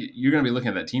 you're going to be looking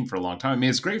at that team for a long time. I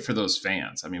mean, it's great for those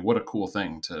fans. I mean, what a cool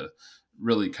thing to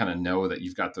really kind of know that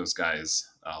you've got those guys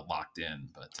locked in.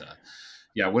 But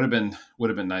yeah, would have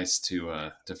been nice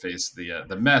to face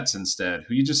the Mets instead,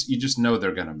 who you just know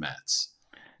they're going to Mets.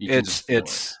 You can It's just feel it.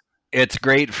 it's it's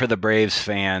great for the Braves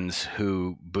fans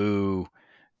who boo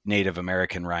Native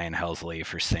American Ryan Helsley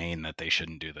for saying that they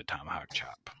shouldn't do the tomahawk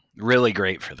chop. Really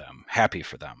great for them. Happy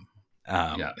for them.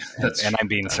 Yeah, And, that's and true. I'm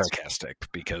being That's sarcastic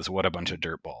because what a bunch of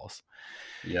dirt balls.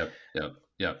 Yep, yep,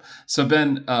 yep. So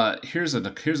Ben, here's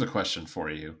a question for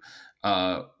you.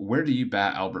 Where do you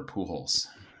bat Albert Pujols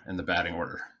in the batting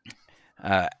order?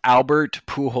 Albert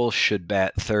Pujols should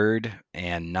bat third,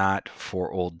 and not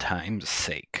for old times'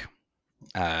 sake.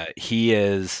 He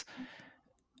is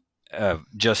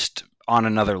just on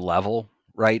another level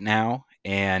right now.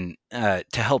 And to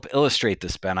help illustrate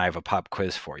this, Ben, I have a pop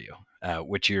quiz for you,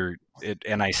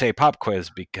 and I say pop quiz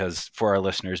because for our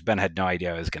listeners, Ben had no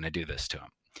idea I was going to do this to him.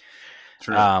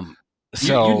 True. Um, You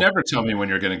so never tell me when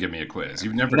you're going to give me a quiz.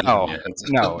 You've never given me no, a heads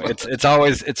no, up.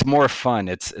 it's more fun.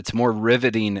 It's more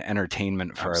riveting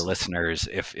entertainment for our Absolutely. listeners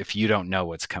if you don't know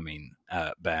what's coming,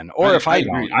 Ben, or I, if I I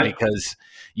agree. don't, because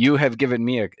you have given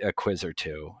me a quiz or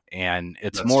two, and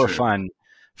it's That's more true. fun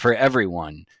for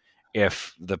everyone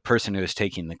if the person who is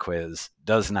taking the quiz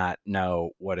does not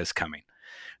know what is coming.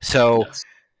 So, Yes.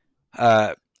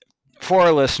 uh, for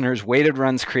our listeners, weighted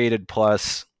runs created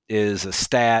plus is a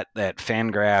stat that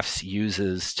Fangraphs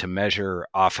uses to measure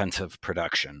offensive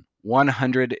production.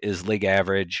 100 is league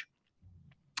average.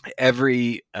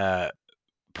 Every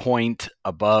point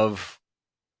above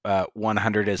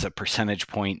 100 is a percentage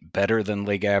point better than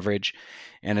league average,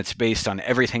 and it's based on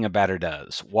everything a batter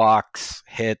does: walks,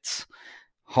 hits,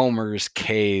 homers,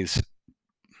 Ks.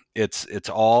 It's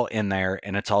all in there,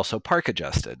 and it's also park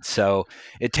adjusted. So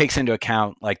it takes into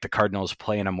account like the Cardinals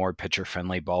play in a more pitcher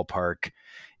friendly ballpark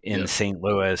in Yep. St.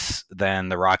 Louis than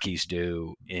the Rockies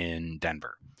do in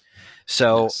Denver.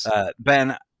 So Yes.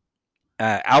 Ben,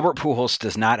 Albert Pujols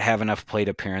does not have enough plate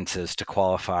appearances to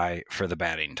qualify for the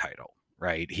batting title.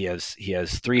 Right? He has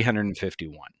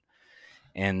 351,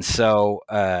 and so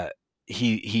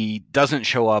he doesn't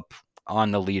show up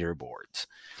on the leaderboards.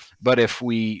 But if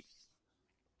we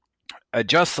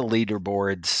adjust the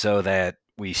leaderboards so that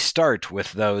we start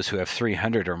with those who have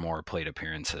 300 or more plate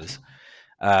appearances,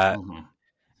 uh, Hmm.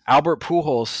 Albert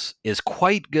Pujols is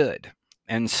quite good.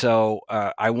 And so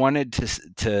I wanted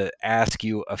to ask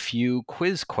you a few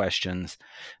quiz questions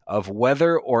of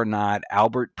whether or not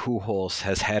Albert Pujols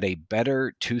has had a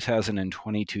better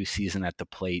 2022 season at the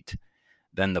plate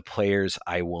than the players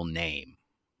I will name.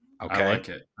 I Okay? like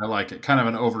it. I like it. Kind of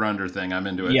an over under thing. I'm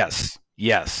into it. Yes.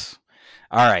 Yes.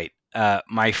 All right.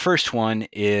 My first one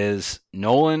is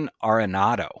Nolan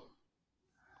Arenado.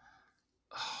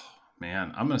 Oh,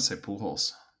 man, I'm going to say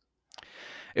Pujols.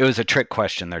 It was a trick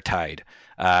question. They're tied.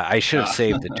 I should have Uh,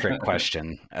 saved the trick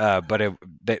question, but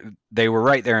they were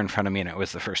right there in front of me, and it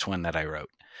was the first one that I wrote.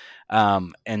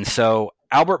 And so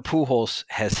Albert Pujols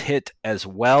has hit as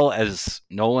well as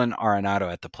Nolan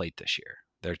Arenado at the plate this year.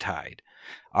 They're tied.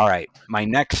 All right. My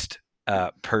next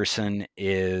person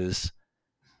is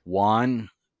Juan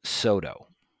Soto.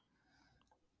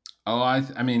 oh,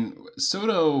 I mean,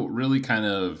 Soto really kind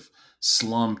of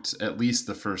slumped at least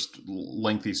the first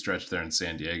lengthy stretch there in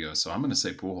San Diego. So I'm going to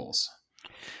say Pujols.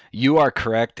 You are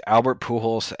correct. Albert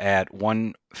Pujols at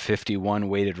 151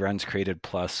 weighted runs created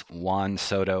plus Juan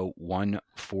Soto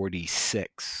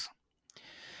 146.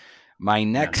 My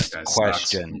Man, that next guy sucks. I'm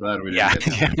question. glad we didn't Yeah,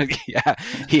 get him. yeah,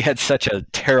 he had such a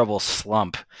terrible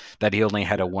slump that he only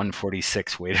had a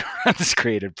 146 weighted runs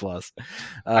created plus.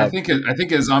 I Uh, think I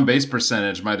think his on base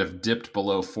percentage might have dipped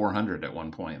below 400 at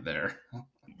one point there.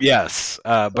 yes,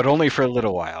 but only for a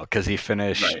little while because he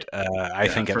finished, Right. I Yeah.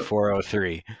 think, at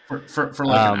 403. For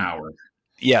like an Um, hour.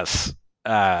 yes.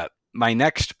 My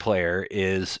next player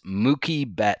is Mookie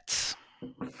Betts.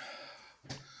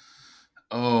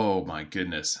 Oh my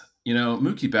goodness. You know,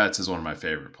 Mookie Betts is one of my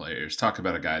favorite players. Talk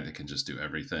about a guy that can just do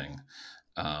everything.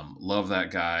 Love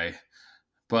that guy.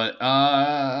 But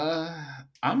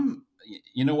I'm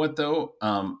you know what though?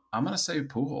 I'm gonna say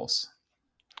Pujols.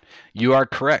 You are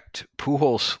correct.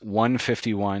 Pujols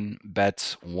 151,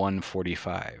 Betts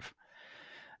 145.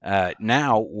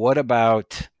 Now, what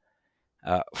about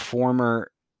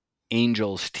former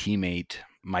Angels teammate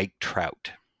Mike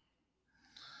Trout?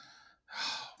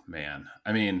 Man,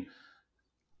 I mean,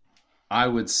 I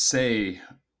would say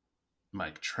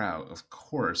Mike Trout, of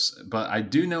course, but I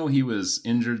do know he was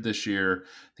injured this year.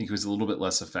 I think he was a little bit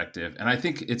less effective. And I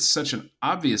think it's such an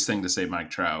obvious thing to say Mike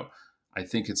Trout. I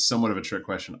think it's somewhat of a trick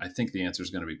question. I think the answer is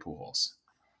going to be Pujols.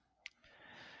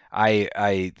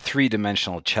 I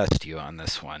three-dimensional chessed you on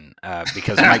this one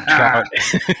because Mike Trout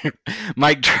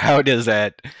Mike Trout is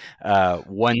at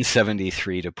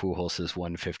 173 to Pujols'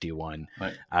 151.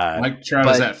 Mike, Uh, Mike Trout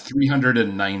is but at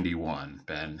 391,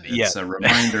 Ben. yeah, It's a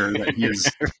reminder that he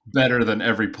is better than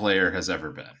every player has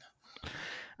ever been.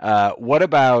 what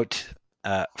about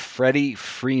Freddie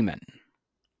Freeman?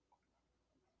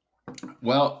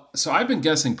 Well, so I've been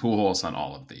guessing Pujols on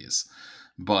all of these,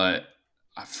 but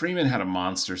Freeman had a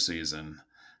monster season,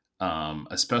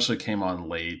 especially came on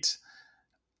late.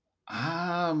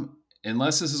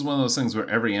 Unless this is one of those things where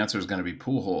every answer is going to be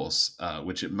Pujols,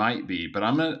 which it might be, but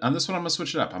on this one I'm gonna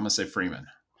switch it up. I'm gonna say Freeman.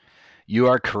 You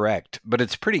are correct, but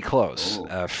it's pretty close.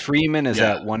 Oh, Freeman is yeah,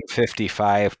 at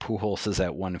 155. Pujols is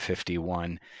at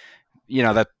 151.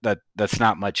 That's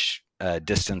not much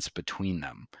distance between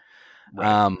them. right.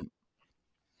 Um,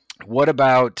 what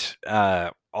about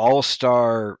All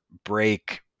Star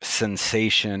break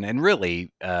sensation and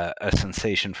really a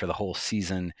sensation for the whole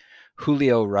season?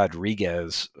 Julio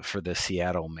Rodriguez for the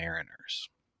Seattle Mariners.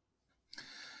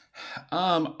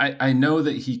 I know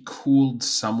that he cooled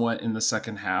somewhat in the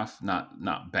second half,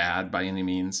 not bad by any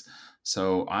means.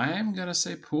 So I'm gonna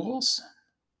say Pujols.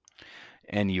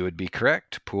 And you would be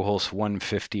correct. Pujols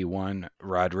 151,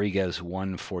 Rodriguez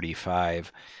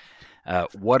 145.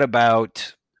 What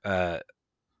about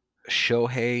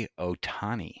Shohei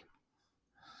Ohtani?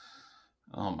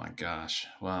 Oh my gosh.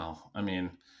 Well, I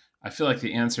mean, I feel like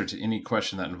the answer to any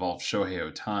question that involves Shohei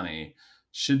Ohtani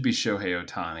should be Shohei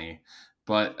Ohtani,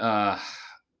 but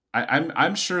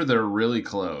I'm sure they're really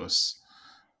close.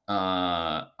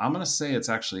 I'm gonna say it's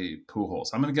actually Pujols.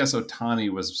 I'm gonna guess Ohtani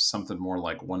was something more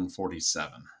like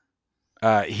 147.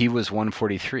 He was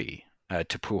 143 to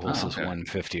Oh, Pujols' okay.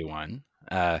 151.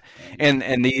 And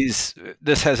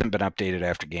this hasn't been updated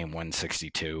after game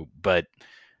 162, but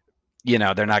they're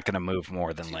not going to move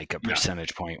more than like a Yeah,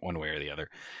 percentage point one way or the other.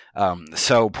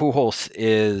 So Pujols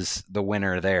is the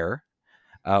winner there.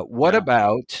 What yeah.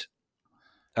 about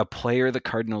a player the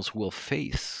Cardinals will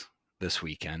face this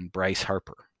weekend, Bryce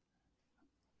Harper?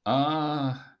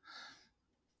 Uh,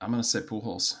 I'm gonna say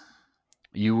Pujols.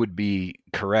 You would be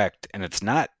correct, and it's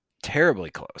not terribly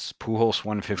close. Pujols Right.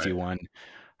 151,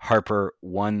 Harper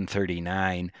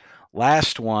 139.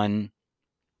 Last one,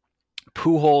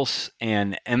 Pujols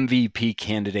and MVP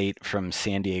candidate from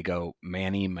San Diego,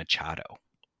 Manny Machado.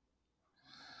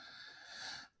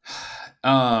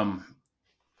 Um,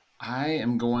 I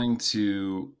am going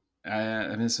to. I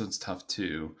mean, this one's tough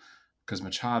too because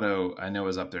Machado I know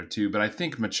is up there too, but I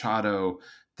think Machado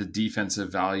the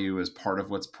defensive value is part of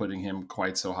what's putting him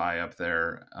quite so high up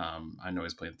there. I know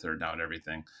he's playing third down and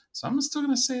everything, so I'm still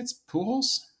going to say it's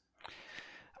Pujols.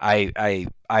 I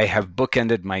have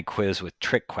bookended my quiz with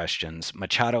trick questions.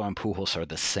 Machado and Pujols are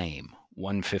the same,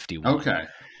 151. Okay.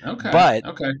 Okay. But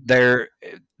Okay.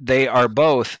 they are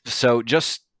both. So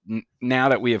just now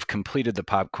that we have completed the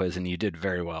pop quiz, and you did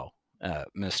very well,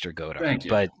 Mr. Godard. Thank you.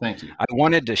 But Thank you. I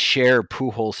wanted to share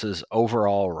Pujols's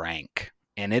overall rank,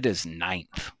 and it is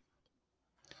ninth.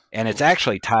 And it's Oof.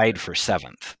 actually tied for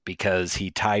seventh because he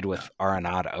tied with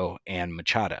Arenado and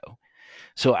Machado.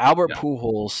 So Albert Yeah.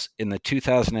 Pujols in the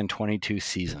 2022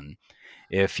 season,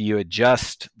 if you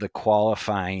adjust the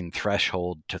qualifying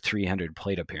threshold to 300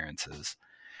 plate appearances,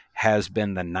 has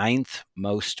been the ninth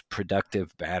most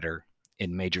productive batter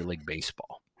in Major League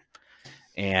Baseball,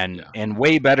 and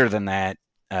way better than that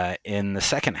in the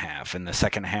second half. In the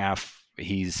second half,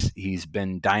 he's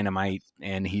been dynamite,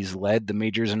 and he's led the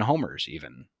majors in homers,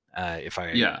 even if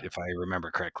I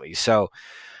remember correctly. So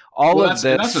all of this.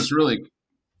 That's what's really.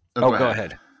 Oh, go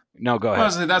ahead. No, go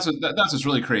ahead. Well, that's what's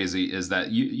really crazy is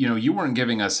that you weren't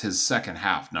giving us his second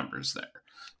half numbers there,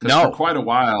 because for quite a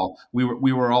while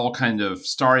we were all kind of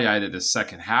starry eyed at his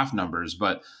second half numbers,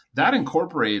 but that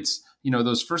incorporates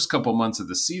those first couple months of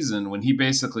the season when he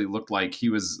basically looked like he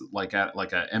was like at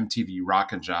like a MTV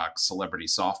Rock and Jock celebrity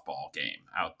softball game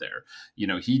out there.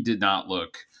 He did not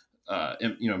look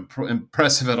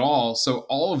impressive at all. So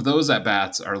all of those at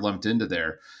bats are lumped into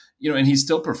there, and he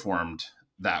still performed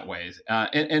that way.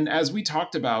 And as we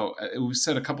talked about, we've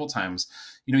said a couple times,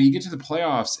 you get to the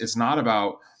playoffs, it's not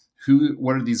about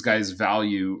what are these guys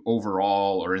value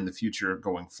overall or in the future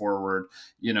going forward.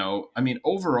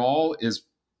 Overall is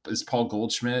Paul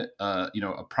Goldschmidt,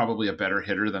 probably a better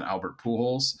hitter than Albert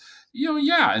Pujols.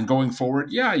 Yeah, and going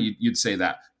forward, yeah, you'd say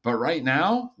that. But right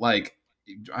now,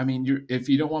 if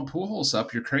you don't want Pujols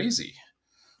up, you're crazy.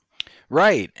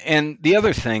 Right. And the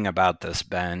other thing about this,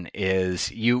 Ben,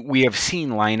 is we have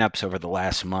seen lineups over the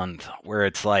last month where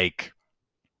it's like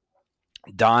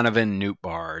Donovan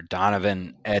Nootbaar,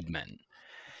 Donovan Edman.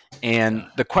 And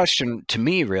the question to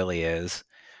me really is,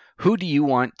 who do you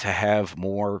want to have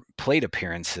more plate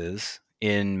appearances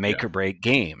in make or break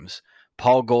games?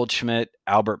 Paul Goldschmidt,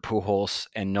 Albert Pujols,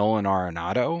 and Nolan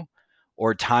Arenado,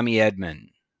 or Tommy Edman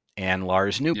and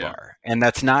Lars Nootbaar? Yeah. And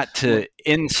that's not to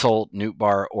insult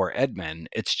Nootbaar or Edman.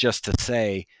 It's just to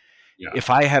say, if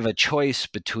I have a choice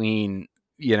between,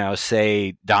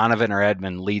 say Donovan or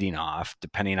Edman leading off,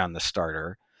 depending on the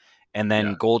starter, and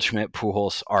then Goldschmidt,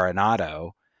 Pujols,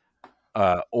 Arenado,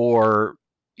 or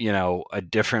a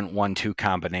different 1-2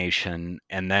 combination,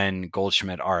 and then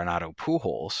Goldschmidt, Arenado,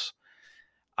 Pujols,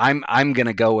 I'm going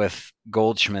to go with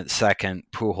Goldschmidt second,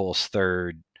 Pujols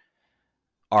third,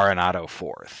 Arenado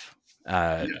fourth.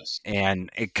 And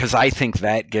because I think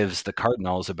that gives the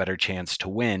Cardinals a better chance to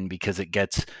win, because it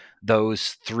gets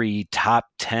those three top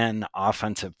 10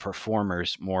 offensive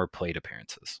performers more plate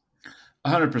appearances.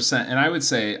 100%. And I would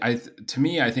say, to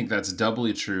me, I think that's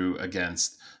doubly true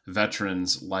against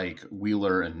veterans like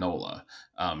Wheeler and Nola.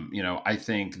 I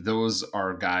think those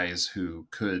are guys who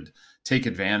could take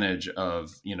advantage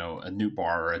of, a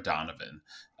Nootbaar or a Donovan.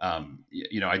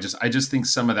 I just think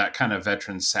some of that kind of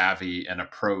veteran savvy and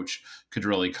approach could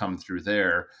really come through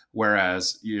there.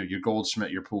 Whereas your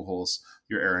Goldschmidt, your Pujols,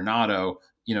 your Arenado,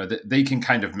 they can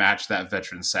kind of match that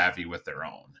veteran savvy with their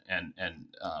own and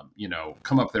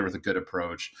come up there with a good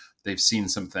approach. They've seen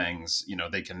some things,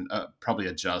 they can probably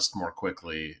adjust more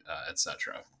quickly,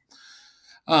 etc.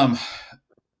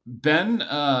 Ben,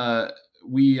 I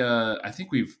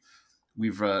think we've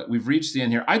reached the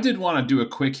end here. I did want to do a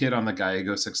quick hit on the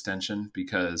Gallegos extension,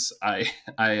 because I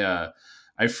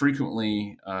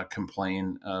frequently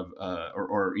complain of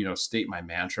or state my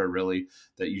mantra, really,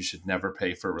 that you should never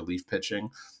pay for relief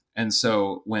pitching. And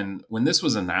so when this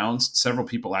was announced, several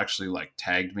people actually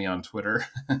tagged me on Twitter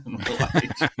and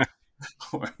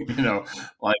were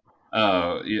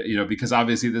because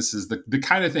obviously this is the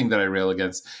kind of thing that I rail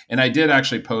against. And I did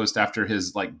actually post after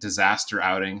his disaster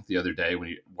outing the other day when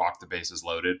he walked the bases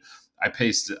loaded. I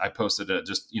posted a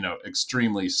just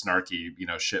extremely snarky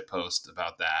shit post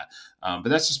about that. But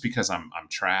that's just because I'm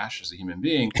trash as a human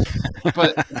being.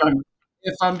 But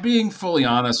if I'm being fully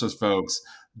honest with folks,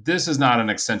 this is not an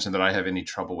extension that I have any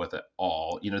trouble with at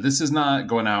all. This is not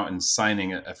going out and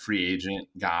signing a free agent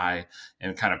guy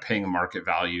and kind of paying a market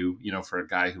value, for a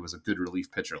guy who was a good relief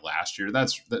pitcher last year.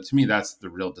 To me, that's the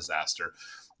real disaster.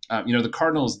 The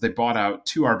Cardinals, they bought out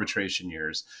 2 arbitration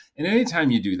years. And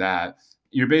anytime you do that,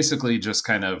 you're basically just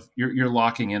kind of, you're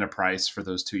locking in a price for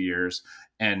those 2 years.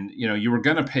 and you were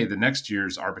going to pay the next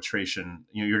year's arbitration.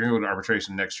 You're going to go to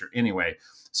arbitration next year anyway.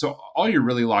 So all you're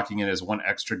really locking in is one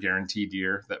extra guaranteed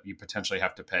year that you potentially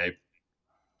have to pay.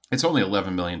 It's only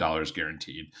 $11 million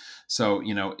guaranteed. So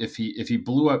if he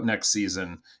blew up next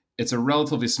season, it's a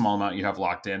relatively small amount you have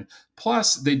locked in.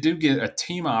 Plus, they do get a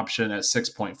team option at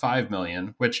 6.5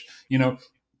 million, which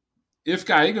if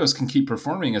Gallegos can keep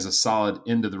performing as a solid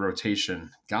end of the rotation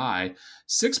guy,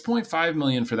 6.5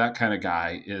 million for that kind of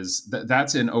guy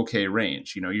that's in okay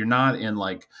range. You're not in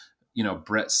like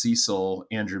Brett Cecil,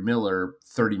 Andrew Miller,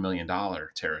 $30 million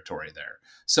territory there.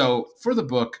 So for the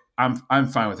book, I'm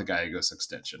fine with the Gallegos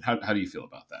extension. How do you feel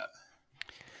about that?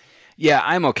 Yeah,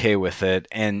 I'm okay with it.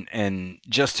 And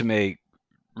just to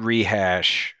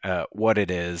rehash what it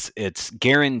is, it's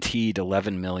guaranteed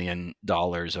 $11 million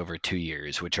over 2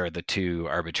 years, which are the two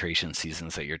arbitration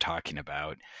seasons that you're talking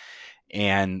about.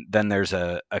 And then there's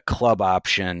a club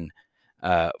option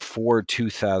for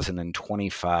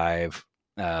 2025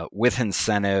 with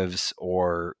incentives,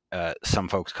 or some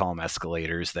folks call them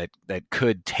escalators, that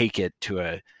could take it to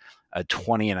a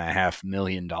 $20.5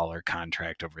 million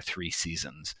contract over 3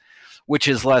 seasons, which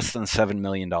is less than $7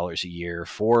 million a year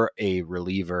for a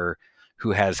reliever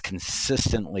who has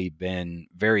consistently been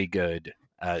very good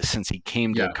since he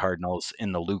came to Yeah. the Cardinals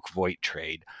in the Luke Voit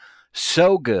trade.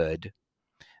 So good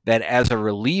that as a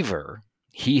reliever,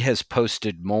 he has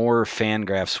posted more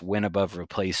Fangraphs win above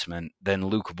replacement than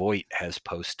Luke Voit has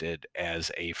posted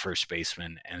as a first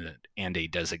baseman and a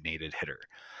designated hitter,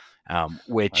 That's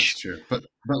which true. But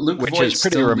Luke which is Voigt pretty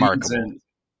still leads remarkable. in.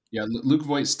 Yeah, Luke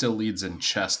Voigt still leads in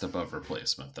chest above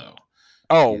replacement, though.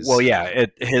 Oh, well, He's yeah,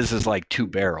 his is like two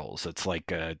barrels. It's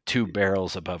like two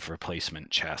barrels above replacement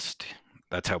chest.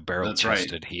 That's how barrel That's right.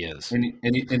 chested he is.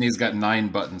 And he's got 9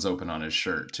 buttons open on his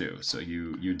shirt too. So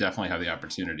you definitely have the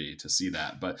opportunity to see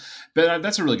that. But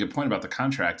that's a really good point about the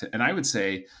contract. And I would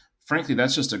say, frankly,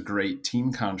 that's just a great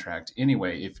team contract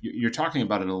anyway. If you're talking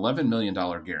about an $11 million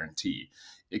guarantee,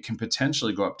 it can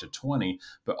potentially go up to 20,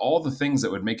 but all the things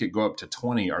that would make it go up to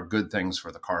 20 are good things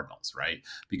for the Cardinals, right?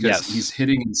 Because he's Yes.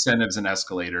 hitting incentives and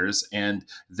escalators, and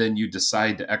then you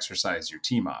decide to exercise your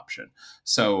team option.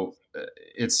 So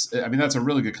that's a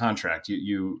really good contract.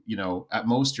 At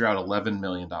most you're out $11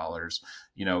 million.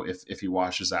 If he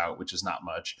washes out, which is not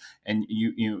much, and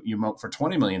for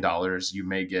 $20 million, you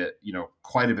may get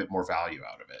quite a bit more value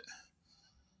out of it.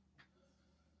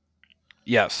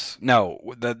 Yes. No,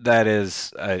 that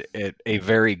is a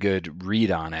very good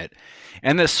read on it.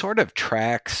 And this sort of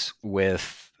tracks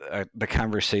with the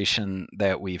conversation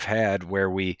that we've had, where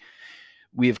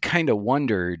we've kind of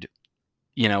wondered,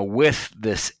 with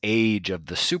this age of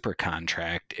the super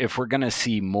contract, if we're going to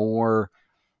see more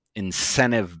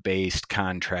incentive based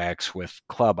contracts with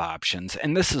club options.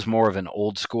 And this is more of an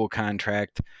old school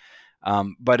contract,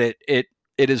 but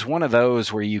it is one of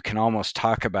those where you can almost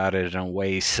talk about it in a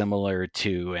way similar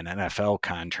to an NFL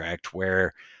contract,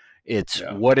 where it's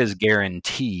Yeah. what is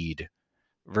guaranteed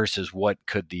versus what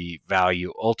could the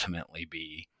value ultimately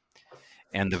be.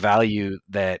 And the value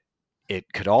that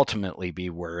it could ultimately be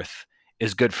worth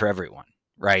is good for everyone,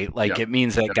 right? Like, Yep. it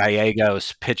means that Yep.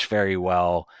 Gallegos pitched very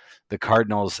well. The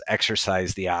Cardinals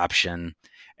exercised the option,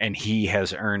 and he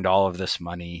has earned all of this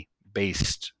money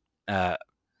based, uh,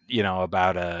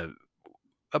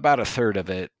 about a third of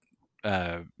it,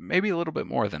 maybe a little bit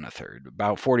more than a third,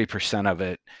 about 40% of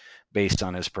it based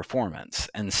on his performance.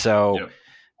 And so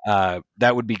Yep.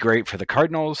 that would be great for the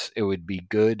Cardinals. It would be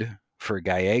good for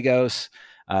Gallegos.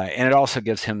 And it also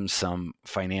gives him some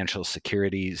financial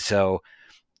security. So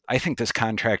I think this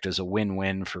contract is a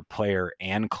win-win for player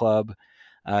and club.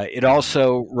 It Mhm.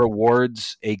 also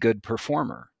rewards a good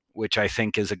performer, which I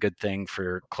think is a good thing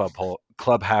for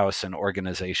clubhouse and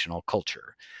organizational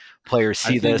culture. Players I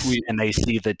see think this we and they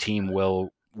see the team will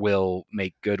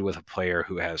make good with a player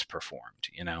who has performed.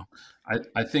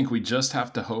 I think we just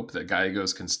have to hope that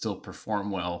Gallegos can still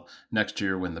perform well next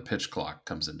year when the pitch clock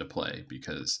comes into play,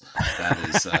 because that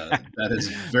is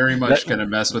very that, much going to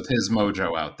mess with his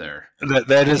mojo out there.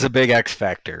 that is a big X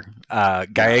factor. Yeah.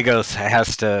 Gallegos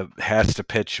has to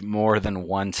pitch more than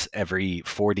once every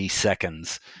 40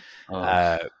 seconds. Oh,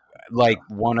 Uh, yeah. like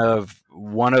one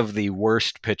of the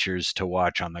worst pitchers to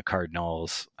watch on the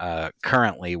Cardinals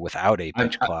currently without a I've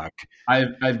pitch clock.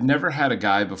 I've never had a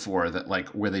guy before that, like,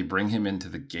 where they bring him into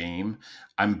the game,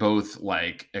 I'm both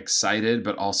like excited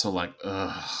but also like,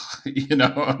 ugh.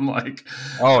 I'm like,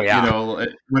 Oh yeah.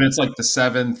 when it's like the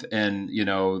seventh, and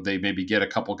they maybe get a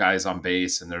couple guys on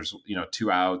base and there's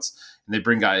 2 outs, and they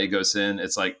bring Gallegos in.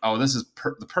 It's like, oh, this is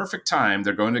the perfect time.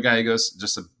 They're going to Gallegos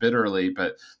just a bit early,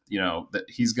 but that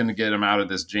he's going to get him out of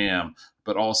this jam.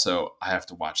 But also, I have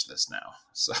to watch this now.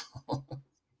 So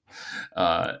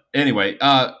Anyway,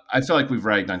 I feel like we've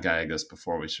ragged on Gallegos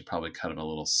before. We should probably cut him a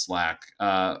little slack.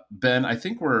 Ben, I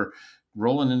think we're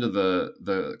rolling into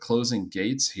the closing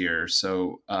gates here.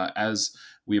 So as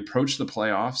we approach the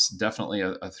playoffs, definitely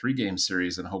a 3-game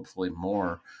series and hopefully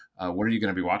more. What are you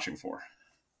going to be watching for?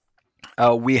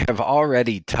 We have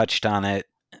already touched on it.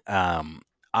 Um,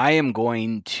 I am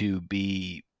going to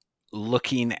be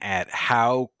looking at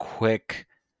how quick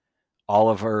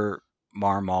Oliver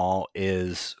Marmol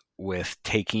is with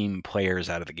taking players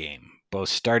out of the game, both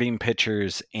starting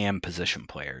pitchers and position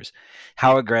players.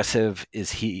 How aggressive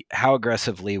is he? How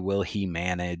aggressively will he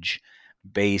manage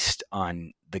based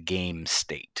on the game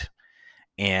state?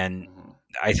 And Mm-hmm.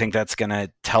 I think that's going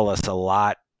to tell us a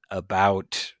lot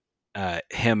about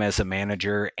him as a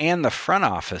manager and the front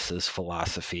office's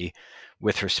philosophy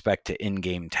with respect to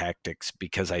in-game tactics,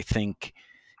 because I think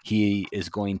he is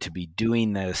going to be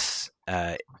doing this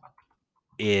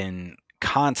in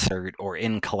concert or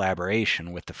in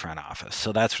collaboration with the front office.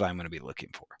 So that's what I'm going to be looking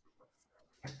for.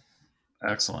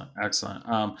 Excellent, excellent.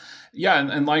 Yeah,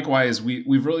 and likewise,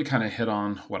 we've really kind of hit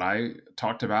on what I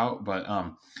talked about, but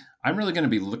I'm really going to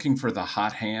be looking for the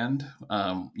hot hand,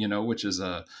 which is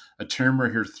a term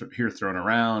we're here thrown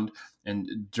around.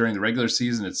 And during the regular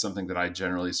season, it's something that I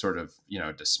generally sort of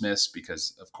dismiss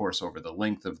because, of course, over the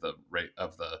length of the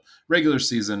regular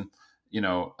season,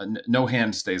 no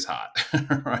hand stays hot,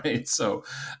 right? So,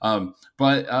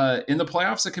 but in the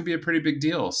playoffs, it can be a pretty big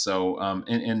deal. So,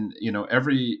 and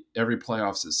every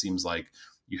playoffs, it seems like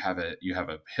you have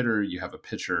a hitter, you have a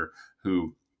pitcher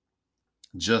who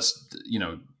just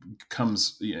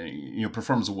comes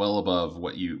performs well above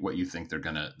what you think they're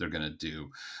gonna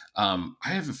do. I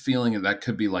have a feeling that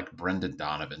could be like Brendan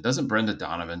Donovan. Doesn't Brendan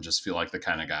Donovan just feel like the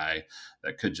kind of guy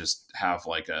that could just have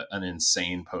like an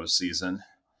insane postseason?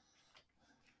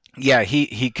 Yeah,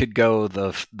 he could go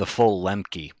the full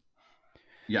Lemke.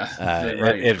 Yeah, It,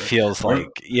 right. it feels like,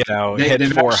 Or hit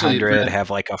they've actually 400, have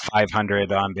like a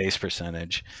 500 on base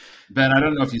percentage. Ben. I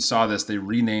don't know if you saw this. They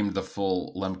renamed the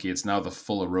full Lemke. It's now the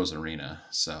full of Rosarina.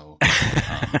 So,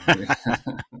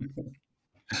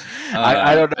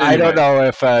 I don't anyway, know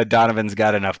if Donovan's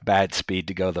got enough bat speed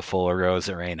to go the full Rose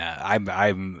Arena. I'm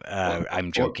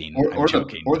joking. I'm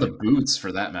joking. or the boots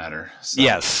for that matter. So,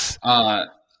 Yes.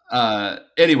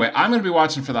 anyway, I'm going to be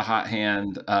watching for the hot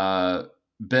hand.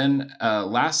 Ben,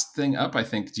 last thing up, I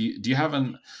think. Do you have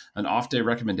an off day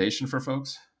recommendation for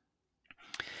folks?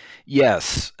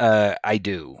 Yes, I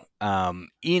do.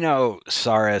 Eno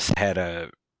Saris had a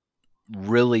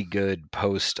really good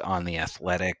post on The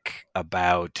Athletic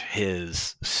about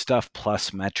his Stuff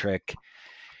Plus metric,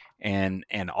 and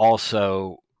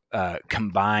also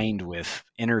combined with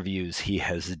interviews he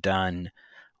has done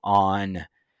on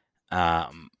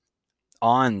um,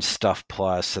 Stuff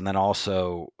Plus, and then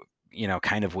also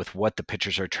kind of with what the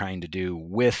pitchers are trying to do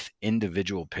with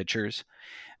individual pitchers.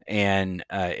 And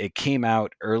it came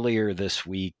out earlier this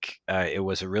week. It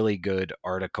was a really good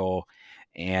article,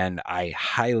 and I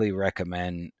highly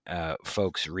recommend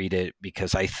folks read it,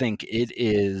 because I think it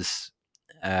is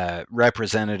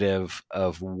representative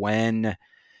of when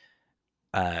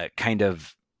kind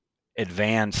of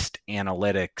advanced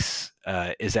analytics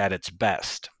is at its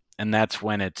best, and that's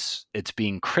when it's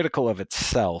being critical of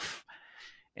itself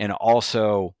and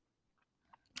also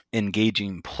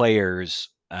engaging players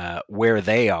where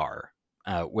they are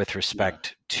with Yeah.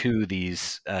 respect to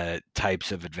these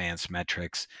types of advanced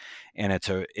metrics. And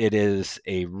it is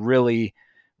a really,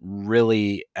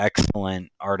 really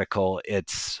excellent article.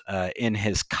 It's in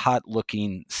his Caught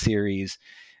Looking series,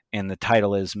 and the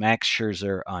title is Max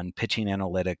Scherzer on Pitching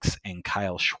Analytics and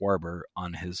Kyle Schwarber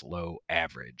on his low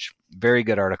average. Very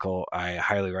good article. I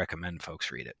highly recommend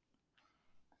folks read it.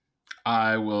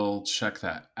 I will check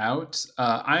that out.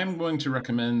 I'm going to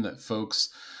recommend that folks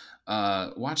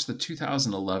watch the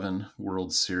 2011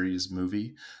 World Series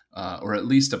movie, or at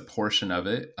least a portion of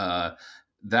it.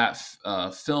 That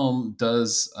film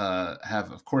does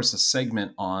have, of course, a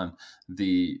segment on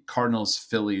the Cardinals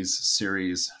Phillies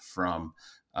series from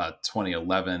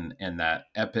 2011 and that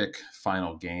epic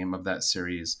final game of that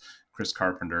series, Chris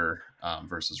Carpenter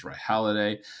versus Roy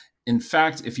Halladay. In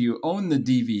fact, if you own the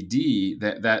DVD,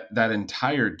 that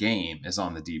entire game is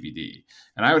on the DVD,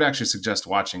 and I would actually suggest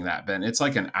watching that, Ben. It's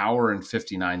like an hour and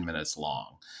 59 minutes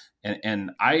long,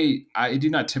 and I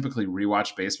do not typically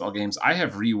rewatch baseball games. I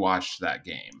have rewatched that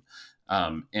game,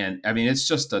 and I mean it's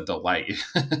just a delight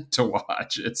to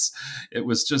watch. It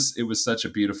was such a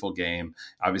beautiful game.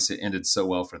 Obviously, it ended so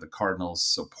well for the Cardinals,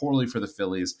 so poorly for the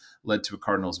Phillies, led to a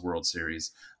Cardinals World Series.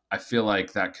 I feel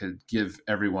like that could give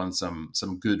everyone some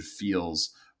good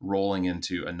feels rolling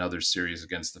into another series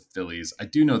against the Phillies. I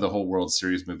do know the whole World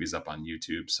Series movie's up on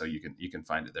YouTube, so you can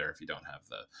find it there if you don't have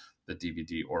the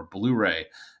DVD or Blu-ray.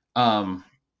 Ben,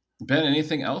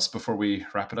 anything else before we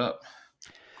wrap it up?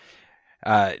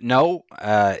 No.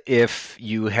 If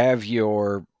you have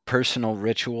your personal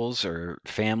rituals or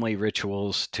family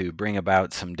rituals to bring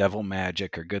about some devil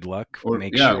magic or good luck, or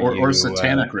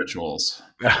satanic rituals.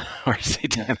 Or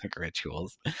satanic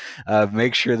rituals.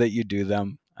 Make sure that you do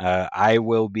them. I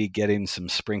will be getting some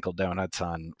sprinkle donuts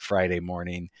on Friday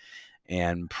morning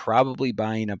and probably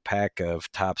buying a pack of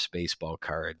Topps baseball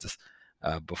cards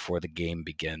before the game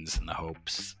begins in the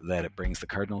hopes that it brings the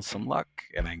Cardinals some luck,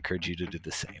 and I encourage you to do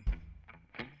the same.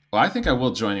 Well, I think I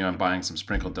will join you on buying some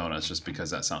sprinkled donuts just because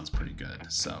that sounds pretty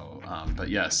good. So, but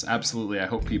yes, absolutely. I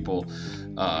hope people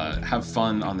have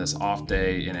fun on this off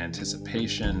day in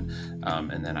anticipation,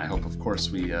 and then I hope, of course,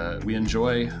 we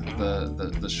enjoy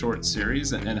the short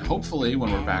series, and hopefully,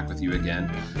 when we're back with you again,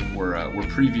 we're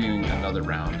previewing another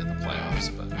round in the playoffs.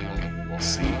 But we'll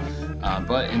see.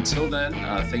 But until then,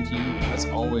 thank you as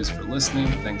always for listening.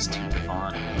 Thanks to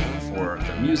Devon for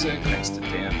the music. Thanks to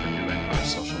Dan for doing our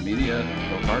social media.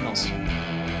 Go Cardinals.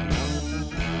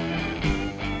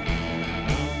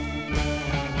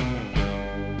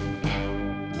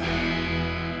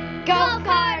 Go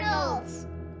Cardinals!